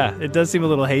 Yeah, it does seem a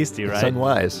little hasty, right? It's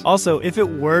unwise. Also, if it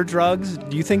were drugs,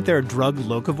 do you think there are drug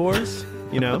locavores,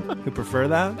 who prefer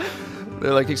that?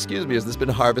 They're like, excuse me, has this been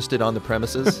harvested on the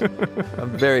premises?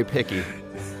 I'm very picky.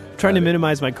 Trying to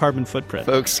minimize my carbon footprint.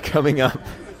 Folks, coming up,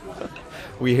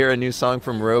 we hear a new song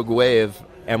from Rogue Wave,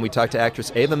 and we talk to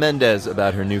actress Eva Mendes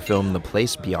about her new film, The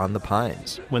Place Beyond the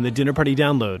Pines. When the Dinner Party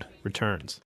Download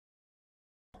returns.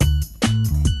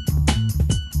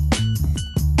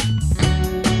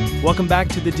 Welcome back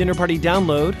to the Dinner Party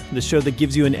Download, the show that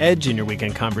gives you an edge in your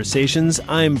weekend conversations.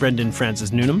 I'm Brendan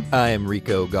Francis Noonan. I'm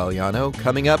Rico Galliano.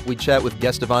 Coming up, we chat with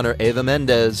guest of honor Eva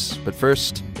Mendes. But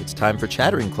first, it's time for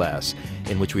Chattering Class,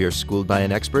 in which we are schooled by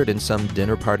an expert in some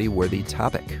dinner party-worthy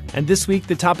topic. And this week,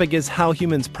 the topic is how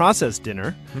humans process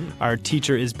dinner. Our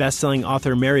teacher is best-selling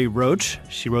author Mary Roach.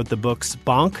 She wrote the books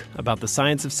Bonk, about the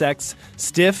science of sex,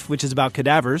 Stiff, which is about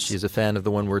cadavers. She's a fan of the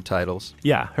one-word titles.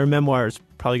 Yeah, her memoir is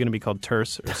probably going to be called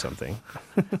Terse or something.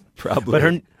 Probably.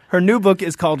 But her new book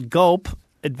is called Gulp,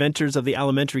 Adventures of the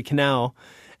Alimentary Canal.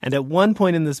 And at one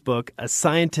point in this book, a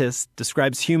scientist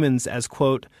describes humans as,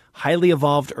 quote, highly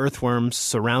evolved earthworms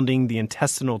surrounding the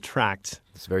intestinal tract.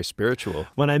 It's very spiritual.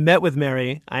 When I met with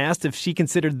Mary, I asked if she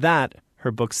considered that her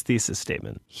book's thesis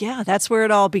statement. Yeah, that's where it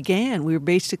all began. We were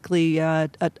basically a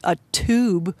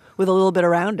tube with a little bit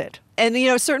around it. And,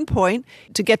 at a certain point,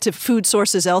 to get to food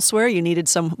sources elsewhere, you needed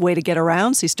some way to get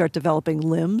around. So you start developing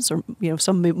limbs or,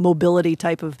 some mobility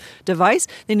type of device.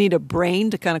 They need a brain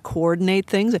to kind of coordinate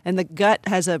things. And the gut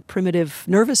has a primitive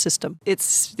nervous system. It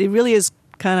really is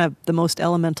kind of the most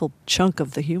elemental chunk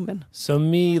of the human. So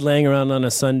me laying around on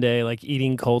a Sunday, like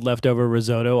eating cold leftover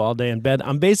risotto all day in bed,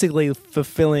 I'm basically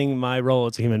fulfilling my role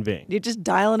as a human being. You're just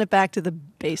dialing it back to the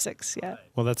basics, yeah.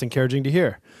 Well, that's encouraging to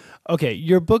hear. Okay,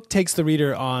 your book takes the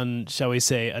reader on, shall we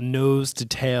say, a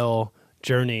nose-to-tail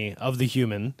journey of the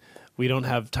human. We don't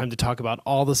have time to talk about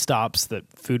all the stops that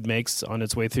food makes on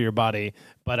its way through your body,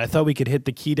 but I thought we could hit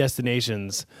the key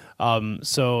destinations.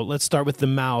 So let's start with the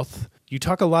mouth. You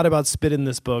talk a lot about spit in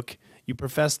this book. You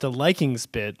profess to liking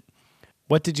spit.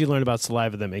 What did you learn about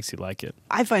saliva that makes you like it?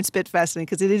 I find spit fascinating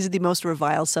because it is the most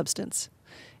reviled substance.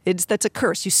 That's a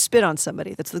curse. You spit on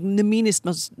somebody. That's the meanest,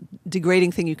 most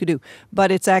degrading thing you could do.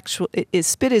 But it's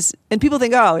spit is, and people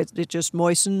think, it just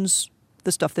moistens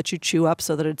the stuff that you chew up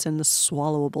so that it's in the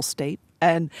swallowable state.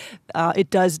 And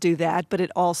it does do that, but it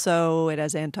has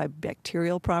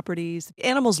antibacterial properties.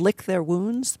 Animals lick their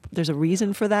wounds. There's a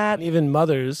reason for that. And even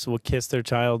mothers will kiss their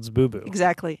child's boo-boo.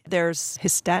 Exactly. There's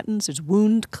histatins. There's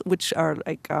which are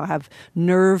have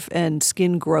nerve and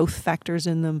skin growth factors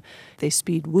in them. They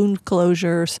speed wound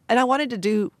closures. And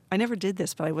I never did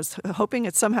this, but I was hoping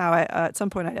at some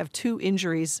point I'd have two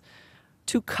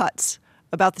cuts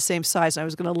about the same size. And I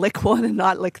was going to lick one and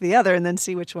not lick the other and then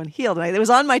see which one healed. And it was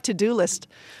on my to-do list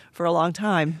for a long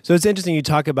time. So it's interesting you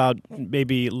talk about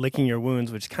maybe licking your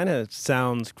wounds, which kind of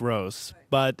sounds gross,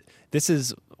 but this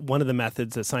is one of the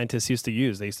methods that scientists used to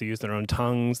use. They used to use their own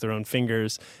tongues, their own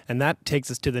fingers, and that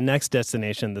takes us to the next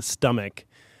destination, the stomach.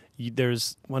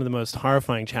 There's one of the most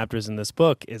horrifying chapters in this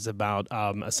book is about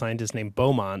a scientist named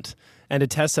Beaumont and a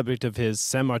test subject of his,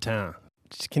 Saint-Martin.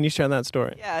 Can you share that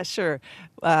story? Yeah, sure.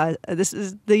 This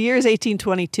is the year is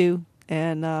 1822,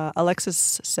 and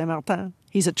Alexis Saint-Martin,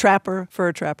 he's a trapper,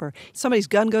 fur trapper. Somebody's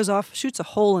gun goes off, shoots a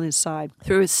hole in his side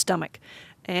through his stomach,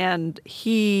 and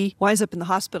he winds up in the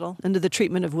hospital under the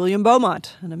treatment of William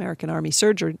Beaumont, an American Army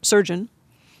surgeon.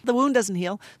 The wound doesn't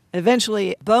heal.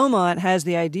 Eventually, Beaumont has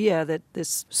the idea that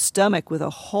this stomach with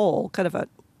a hole, kind of a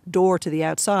door to the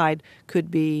outside, could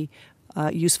be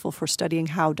useful for studying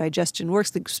how digestion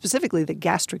works, specifically the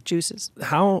gastric juices.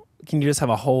 How can you just have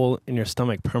a hole in your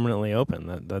stomach permanently open?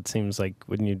 That seems like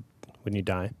wouldn't you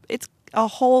die? It's a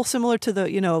hole similar to the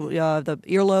the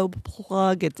earlobe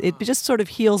plug. It just sort of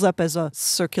heals up as a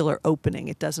circular opening.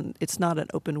 It's not an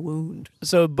open wound.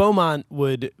 So Beaumont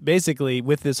would basically,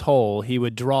 with this hole, he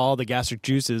would draw the gastric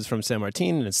juices from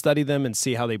Saint-Martin and study them and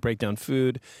see how they break down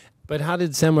food. But how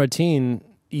did Saint-Martin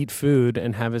eat food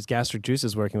and have his gastric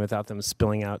juices working without them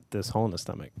spilling out this hole in the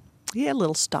stomach? He had a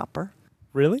little stopper.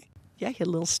 Really? Yeah, he had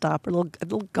a little stopper, a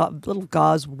little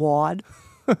gauze wad.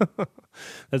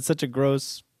 That's such a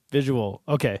gross visual.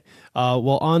 Okay.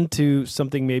 Well, on to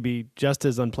something maybe just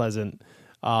as unpleasant.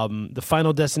 The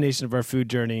final destination of our food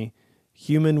journey,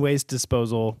 human waste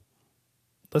disposal.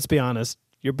 Let's be honest.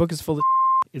 Your book is full of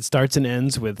It starts and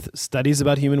ends with studies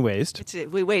about human waste.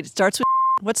 Wait, it starts with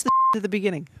what's the at the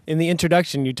beginning? In the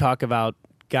introduction, you talk about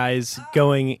guys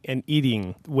going and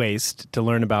eating waste to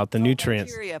learn about the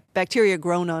nutrients. Bacteria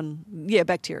grown on,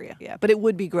 bacteria. Yeah, but it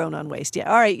would be grown on waste.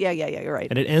 Yeah, all right, yeah, you're right.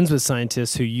 And it ends with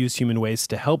scientists who use human waste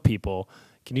to help people.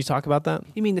 Can you talk about that?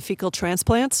 You mean the fecal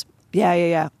transplants?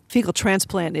 Yeah. Fecal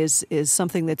transplant is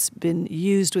something that's been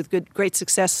used with great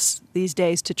success these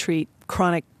days to treat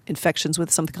chronic infections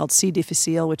with something called C.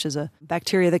 difficile, which is a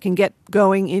bacteria that can get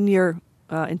going in your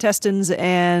intestines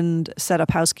and set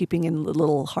up housekeeping in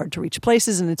little hard-to-reach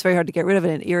places, and it's very hard to get rid of it,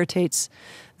 and it irritates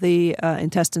the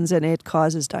intestines, and it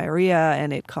causes diarrhea,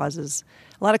 and it causes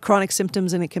a lot of chronic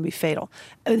symptoms, and it can be fatal.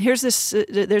 And here's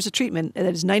there's a treatment that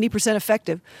is 90%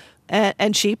 effective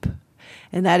and cheap,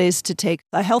 and that is to take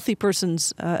a healthy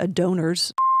person's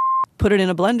donors, put it in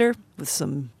a blender with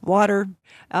some water,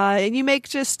 and you make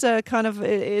just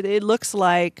it looks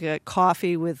like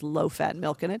coffee with low-fat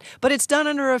milk in it, but it's done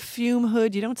under a fume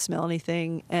hood. You don't smell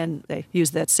anything, and they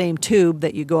use that same tube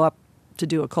that you go up to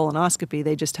do a colonoscopy.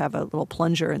 They just have a little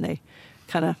plunger, and they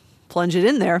kind of plunge it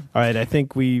in there. All right, I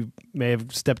think we may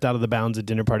have stepped out of the bounds of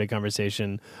dinner party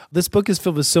conversation. This book is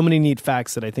filled with so many neat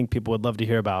facts that I think people would love to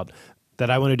hear about, that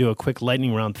I want to do a quick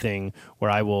lightning round thing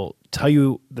where I will tell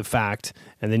you the fact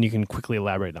and then you can quickly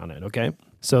elaborate on it, okay?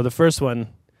 So the first one,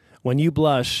 when you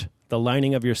blush, the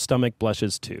lining of your stomach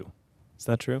blushes too. Is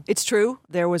that true? It's true.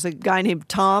 There was a guy named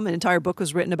Tom. An entire book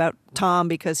was written about Tom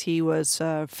because he was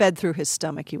fed through his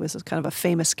stomach. He was kind of a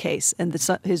famous case. And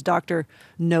his doctor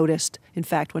noticed, in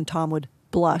fact, when Tom would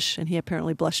blush, and he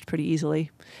apparently blushed pretty easily.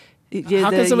 How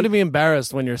can somebody be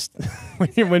embarrassed when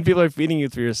when people are feeding you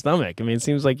through your stomach? I mean, it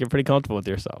seems like you're pretty comfortable with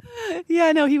yourself.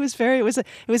 Yeah, no, it was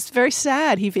very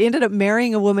sad. He ended up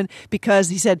marrying a woman because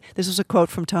he said, this was a quote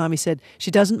from Tom, he said,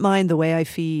 "She doesn't mind the way I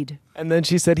feed." And then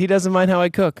she said, "He doesn't mind how I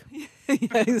cook."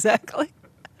 Yeah, exactly.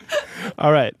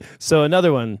 All right. So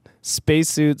another one,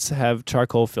 spacesuits have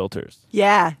charcoal filters.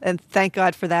 Yeah, and thank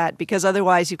God for that, because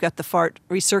otherwise you've got the fart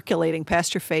recirculating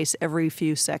past your face every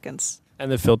few seconds.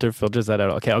 And the filter filters that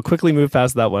out. Okay, I'll quickly move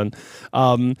past that one.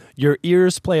 Your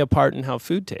ears play a part in how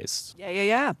food tastes.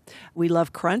 Yeah. We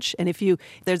love crunch. And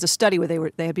there's a study where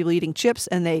they had people eating chips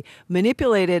and they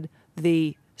manipulated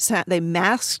the sound, they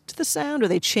masked the sound or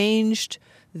they changed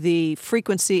the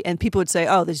frequency, and people would say,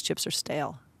 "Oh, these chips are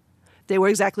stale." They were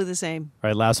exactly the same. All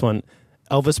right, last one.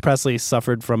 Elvis Presley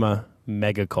suffered from a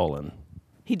megacolon.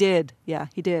 He did. Yeah,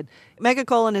 he did.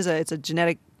 Megacolon it's a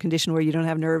genetic condition where you don't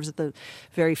have nerves at the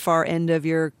very far end of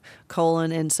your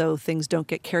colon, and so things don't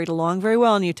get carried along very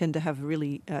well, and you tend to have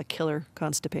really killer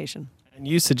constipation. And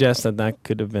you suggest that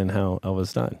could have been how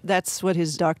Elvis died. That's what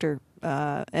his doctor,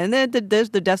 and then the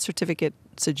death certificate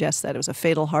suggests that it was a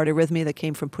fatal heart arrhythmia that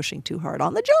came from pushing too hard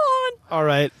on the John. All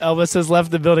right, Elvis has left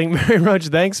the building. Mary Roach,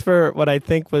 thanks for what I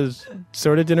think was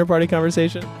sort of dinner party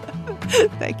conversation.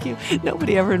 Thank you.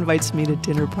 Nobody ever invites me to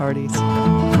dinner parties.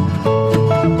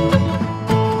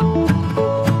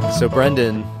 So,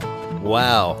 Brendan,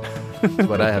 wow. That's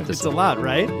what I have to say. It's a lot,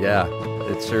 right? Yeah.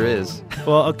 It sure is.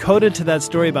 Well, coded to that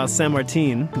story about San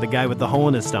Martin, the guy with the hole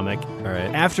in his stomach, All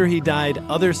right. after he died,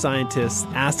 other scientists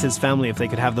asked his family if they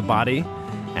could have the body,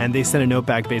 and they sent a note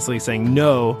back basically saying,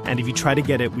 no, and if you try to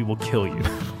get it, we will kill you.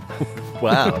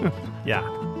 Wow. Yeah,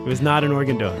 it was not an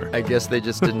organ donor. I guess they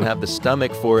just didn't have the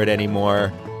stomach for it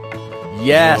anymore.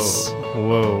 Yes.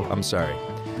 Whoa. I'm sorry.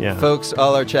 Yeah. Folks,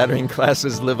 all our chattering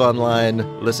classes live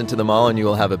online. Listen to them all and you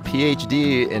will have a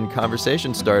PhD in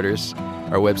conversation starters.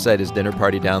 Our website is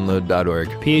dinnerpartydownload.org.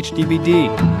 PhDBD.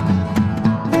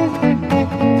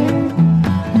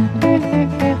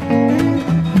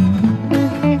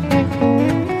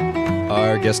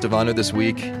 Our guest of honor this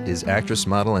week is actress,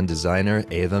 model, and designer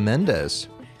Eva Mendes.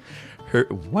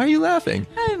 Why are you laughing?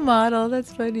 I model.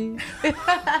 That's funny.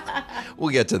 We'll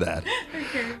get to that.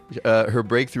 Okay. Her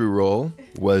breakthrough role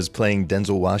was playing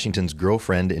Denzel Washington's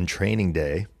girlfriend in Training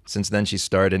Day. Since then, she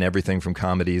starred in everything from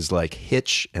comedies like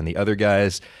Hitch and The Other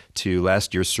Guys to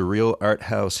last year's surreal art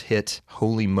house hit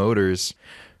Holy Motors.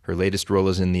 Her latest role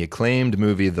is in the acclaimed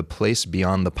movie The Place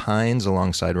Beyond the Pines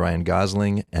alongside Ryan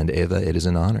Gosling. And Eva, it is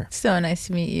an honor. So nice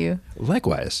to meet you.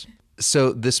 Likewise.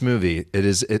 So this movie,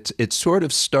 it sort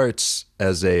of starts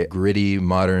as a gritty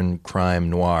modern crime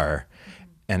noir,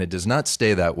 and it does not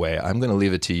stay that way. I'm going to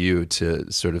leave it to you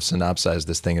to sort of synopsize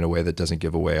this thing in a way that doesn't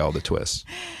give away all the twists.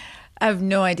 I have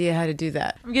no idea how to do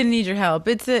that. I'm gonna need your help.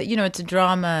 It's a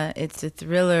drama, it's a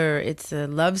thriller, it's a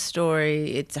love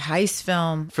story, it's a heist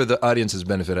film. For the audience's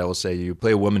benefit, I will say you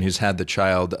play a woman who's had the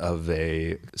child of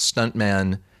a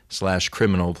stuntman /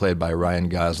 criminal played by Ryan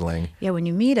Gosling. Yeah, when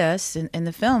you meet us in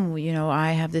the film,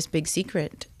 I have this big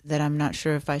secret that I'm not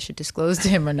sure if I should disclose to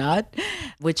him or not,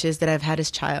 which is that I've had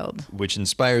his child. Which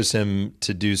inspires him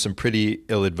to do some pretty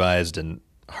ill-advised and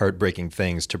heartbreaking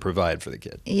things to provide for the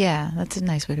kid. Yeah, that's a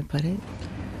nice way to put it.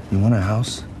 You want a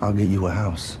house? I'll get you a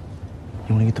house.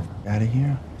 You want to get the out of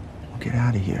here? Well, get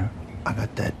out of here. I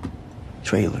got that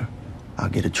trailer. I'll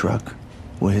get a truck.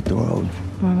 We'll hit the road.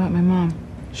 What about my mom?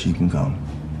 She can come.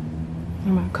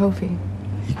 What about Kofi?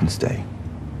 He can stay.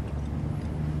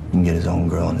 He can get his own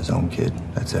girl and his own kid.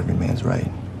 That's every man's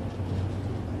right.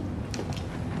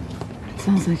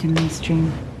 Sounds like a nice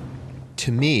dream.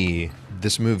 To me,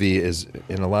 this movie is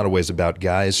in a lot of ways about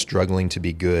guys struggling to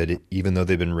be good, even though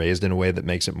they've been raised in a way that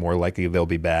makes it more likely they'll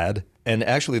be bad. And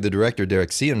actually, the director, Derek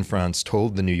Cianfrance,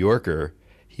 told The New Yorker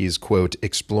he's, quote,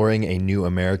 exploring a new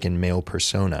American male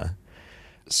persona.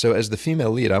 So as the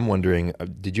female lead, I'm wondering,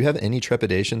 did you have any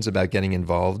trepidations about getting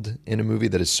involved in a movie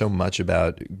that is so much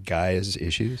about guys'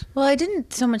 issues? Well, I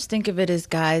didn't so much think of it as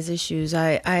guys' issues.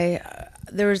 There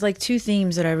was like two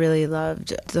themes that I really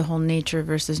loved. The whole nature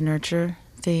versus nurture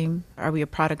theme. Are we a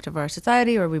product of our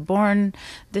society? Or are we born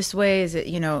this way? Is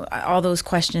it, all those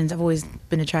questions. I've always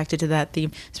been attracted to that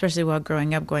theme, especially while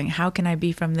growing up, going, how can I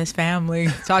be from this family?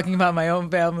 Talking about my own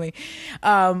family.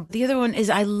 The other one is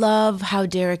I love how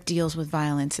Derek deals with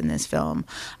violence in this film.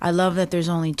 I love that there's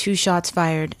only 2 shots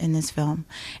fired in this film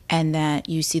and that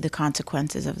you see the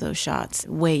consequences of those shots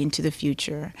way into the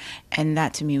future. And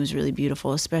that to me was really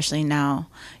beautiful, especially now.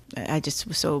 I just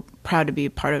was so proud to be a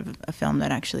part of a film that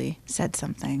actually said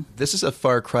something. This is a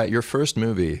far cry. Your first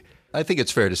movie, I think it's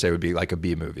fair to say, would be like a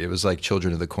B movie. It was like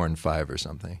Children of the Corn 5 or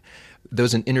something. There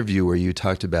was an interview where you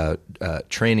talked about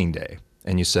Training Day,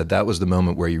 and you said that was the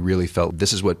moment where you really felt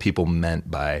this is what people meant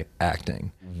by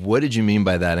acting. What did you mean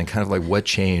by that, and kind of like what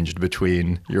changed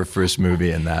between your first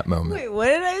movie and that moment? Wait, what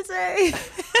did I say?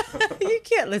 You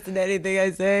can't listen to anything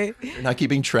I say. You're not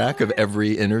keeping track of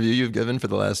every interview you've given for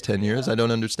the last 10 years? I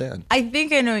don't understand. I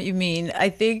think I know what you mean. I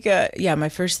think, my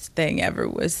first thing ever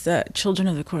was Children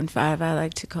of the Corn 5. I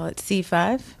like to call it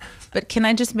C5. But can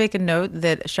I just make a note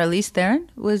that Charlize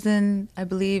Theron was in, I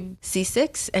believe,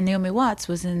 C6, and Naomi Watts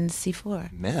was in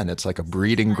C4. Man, it's like a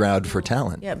breeding ground for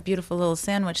talent. Yeah, beautiful little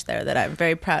sandwich there that I'm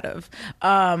very proud of.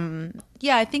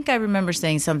 I think I remember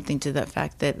saying something to that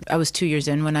fact that I was 2 years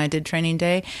in when I did Training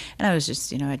Day, and I was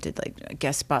just, I did like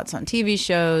guest spots on TV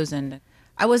shows, and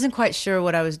I wasn't quite sure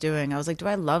what I was doing. I was like, do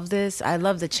I love this? I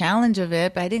love the challenge of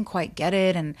it, but I didn't quite get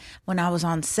it. And when I was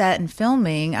on set and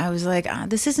filming, I was like,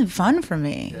 this isn't fun for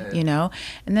me, And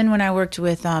then when I worked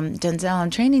with Denzel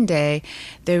on Training Day,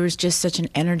 there was just such an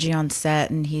energy on set,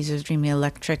 and he's extremely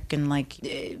electric, and like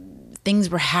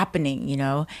things were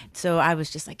happening, So I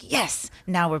was just like, yes,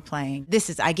 now we're playing.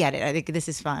 I get it. I think this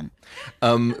is fun.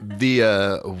 What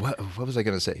was I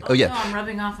going to say? Oh, yeah. No, I'm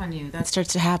rubbing off on you. That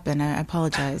starts to happen. I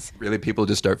apologize. Really, people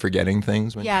just start forgetting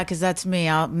things? Yeah, because that's me.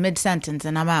 I'll mid-sentence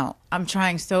and I'm out. I'm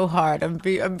trying so hard. I'm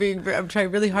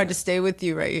trying really hard to stay with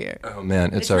you right here. Oh,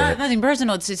 man, it's all not right. nothing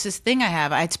personal. It's just this thing I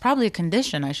have. It's probably a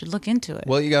condition. I should look into it.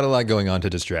 Well, you got a lot going on to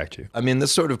distract you. I mean,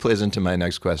 this sort of plays into my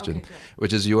next question,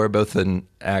 which is you are both an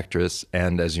actress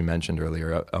and, as you mentioned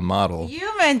earlier, a model.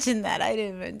 You mentioned that. I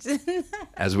didn't mention.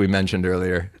 As we mentioned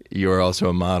earlier, you are also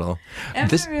a model. Am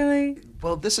I really?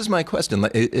 Well, this is my question.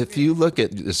 Like, if you look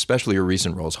at especially your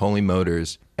recent roles, Holy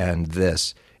Motors and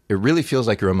this, it really feels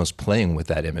like you're almost playing with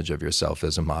that image of yourself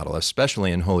as a model,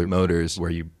 especially in Holy Motors, where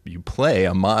you play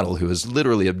a model who is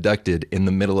literally abducted in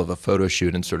the middle of a photo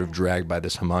shoot and sort of dragged by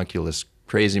this homunculus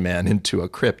crazy man into a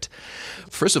crypt.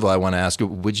 First of all, I want to ask,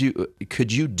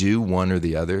 could you do one or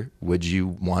the other? Would you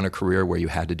want a career where you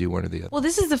had to do one or the other? Well,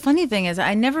 this is the funny thing is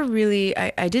I never really,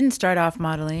 I didn't start off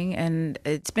modeling, and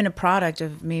it's been a product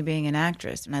of me being an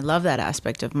actress, and I love that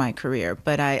aspect of my career,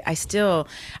 but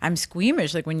I'm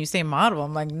squeamish. Like when you say model,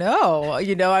 I'm like, no,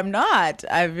 I'm not.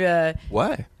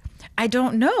 Why? I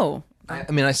don't know. I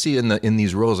mean, I see in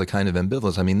these roles a kind of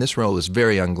ambivalence. I mean, this role is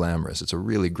very unglamorous. It's a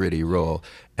really gritty role.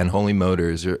 And Holy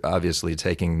Motors are obviously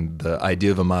taking the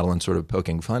idea of a model and sort of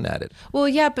poking fun at it. Well,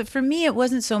 yeah, but for me, it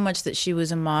wasn't so much that she was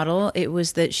a model. It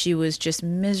was that she was just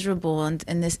miserable and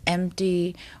in this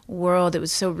empty world. It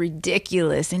was so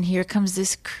ridiculous. And here comes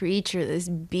this creature, this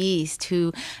beast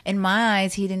who, in my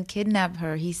eyes, he didn't kidnap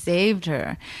her. He saved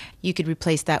her. You could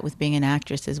replace that with being an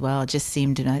actress as well. It just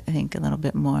seemed, I think, a little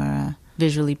bit more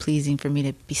visually pleasing for me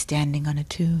to be standing on a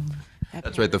tomb.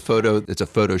 That's right. It's a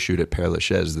photo shoot at Père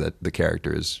Lachaise that the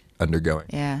character is undergoing.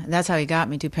 Yeah, that's how he got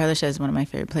me to. Père Lachaise is one of my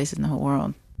favorite places in the whole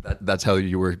world. That's how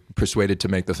you were persuaded to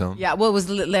make the film? Yeah, well, it was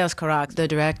Léos Carax, the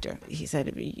director. He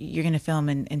said, you're going to film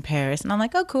in Paris. And I'm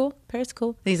like, oh, cool. Paris,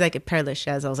 cool. And he's like, at Père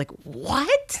Lachaise. I was like,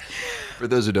 what? For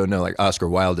those who don't know, like Oscar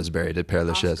Wilde is buried at Père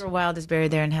Lachaise. Oscar Wilde is buried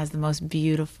there and has the most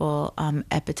beautiful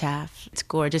epitaph. It's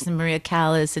gorgeous. And Maria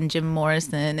Callas and Jim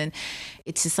Morrison. And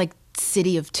it's just like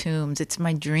city of tombs. It's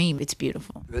my dream. It's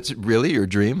beautiful. That's really your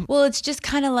dream? Well, it's just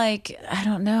kind of like, I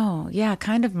don't know. Yeah,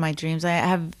 kind of my dreams.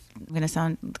 I'm going to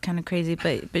sound kind of crazy,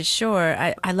 but sure.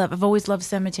 I've always loved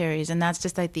cemeteries, and that's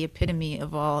just like the epitome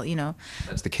of all,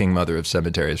 That's the king mother of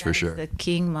cemeteries for sure. The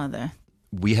king mother.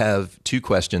 We have 2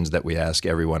 questions that we ask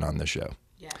everyone on the show.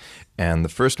 Yes. And the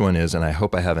first one is, and I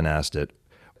hope I haven't asked it,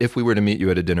 if we were to meet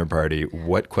you at a dinner party,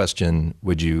 what question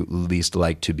would you least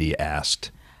like to be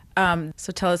asked?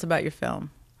 So tell us about your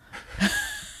film.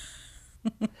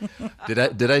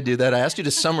 Did I do that? I asked you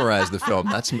to summarize the film.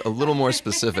 That's a little more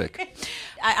specific.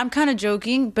 I'm kind of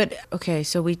joking, but okay,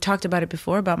 so we talked about it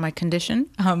before, about my condition.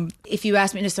 If you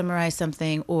asked me to summarize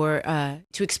something or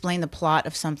to explain the plot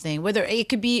of something, whether it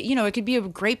could be, it could be a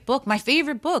great book, my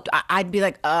favorite book, I'd be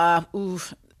like,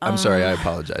 oof. I'm sorry, I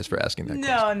apologize for asking that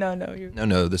question. No.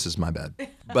 No, this is my bad.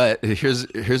 But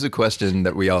here's a question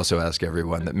that we also ask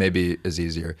everyone that maybe is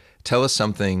easier. Tell us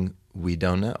something we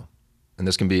don't know. And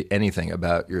this can be anything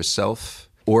about yourself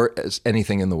or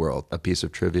anything in the world, a piece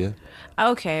of trivia.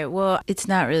 Okay, well, it's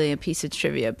not really a piece of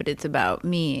trivia, but it's about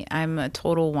me. I'm a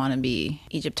total wannabe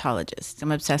Egyptologist.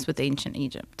 I'm obsessed with ancient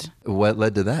Egypt. What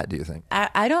led to that, do you think?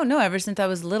 I don't know. Ever since I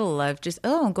was little, I've just,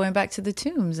 I'm going back to the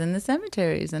tombs and the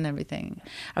cemeteries and everything.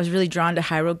 I was really drawn to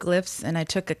hieroglyphs, and I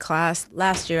took a class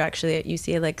last year, actually, at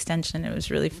UCLA Extension. It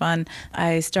was really fun.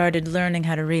 I started learning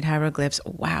how to read hieroglyphs.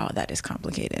 Wow, that is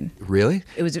complicated. Really?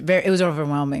 It was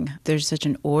overwhelming. There's such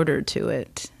an order to it.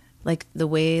 Like the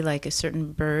way like a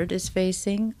certain bird is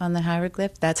facing on the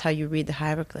hieroglyph, that's how you read the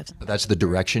hieroglyphs. That's the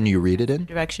direction you read it in?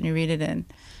 Direction you read it in.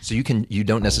 So you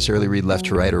don't necessarily read left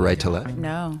to right or right to left?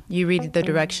 No, you read the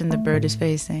direction the bird is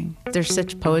facing. There's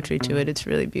such poetry to it. It's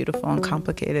really beautiful and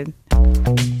complicated.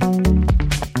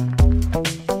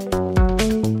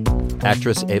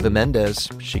 Actress Eva Mendes,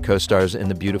 she co-stars in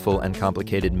the beautiful and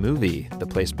complicated movie, The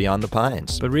Place Beyond the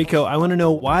Pines. But Rico, I want to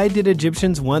know, why did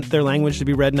Egyptians want their language to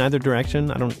be read in either direction?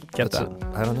 I don't get that.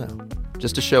 I don't know.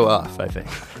 Just to show off, I think.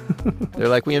 They're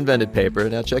like, we invented paper,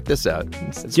 now check this out.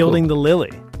 It's gilding cool. the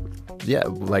lily. Yeah,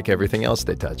 like everything else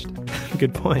they touched.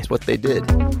 Good point. That's what they did.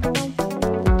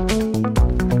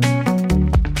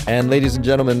 And ladies and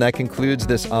gentlemen, that concludes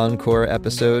this encore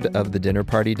episode of the Dinner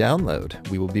Party Download.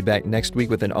 We will be back next week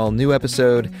with an all-new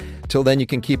episode. Till then, you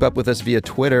can keep up with us via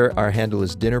Twitter. Our handle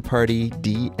is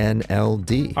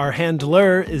DinnerPartyDNLD. Our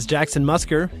handler is Jackson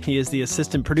Musker. He is the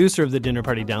assistant producer of the Dinner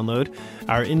Party Download.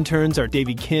 Our interns are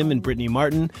Davey Kim and Brittany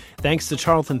Martin. Thanks to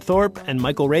Charlton Thorpe and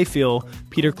Michael Rayfield.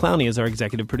 Peter Clowney is our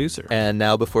executive producer. And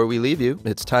now, before we leave you,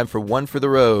 it's time for One for the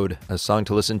Road, a song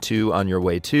to listen to on your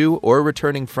way to or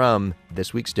returning from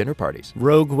this week's dinner parties.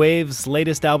 Rogue Wave's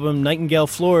latest album, Nightingale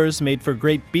Floors, made for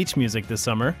great beach music this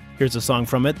summer. Here's a song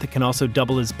from it that can also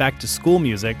double as back-to-school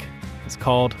music. It's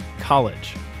called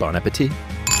College. Bon appetit.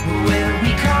 Where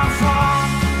we come from,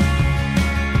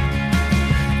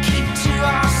 keep to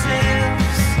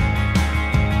ourselves.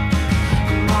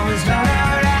 Always love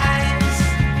our eyes,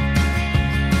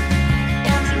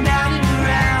 and then doubting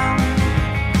around,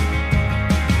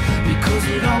 because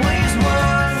it always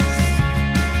was,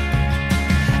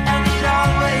 and it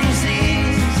always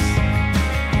is.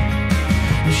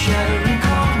 The shattering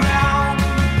cold ground,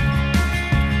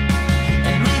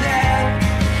 and without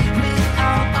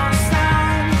our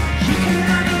sign, you can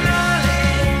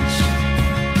acknowledge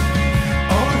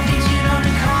all the things you don't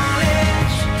in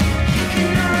college. You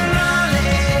can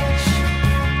acknowledge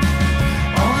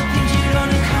all the things you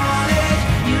don't in college.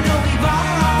 You know we've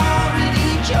already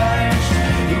judged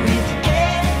with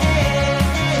it.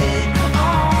 Come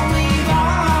on, we've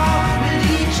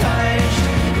already judged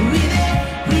with it.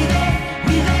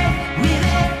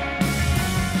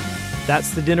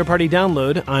 That's the Dinner Party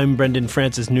Download. I'm Brendan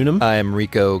Francis Noonan. I'm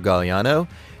Rico Galliano.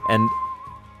 And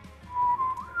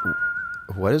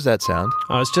what does that sound?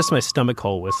 Oh, it's just my stomach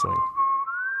hole whistling.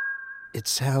 It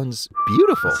sounds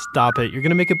beautiful. Stop it. You're going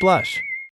to make it blush.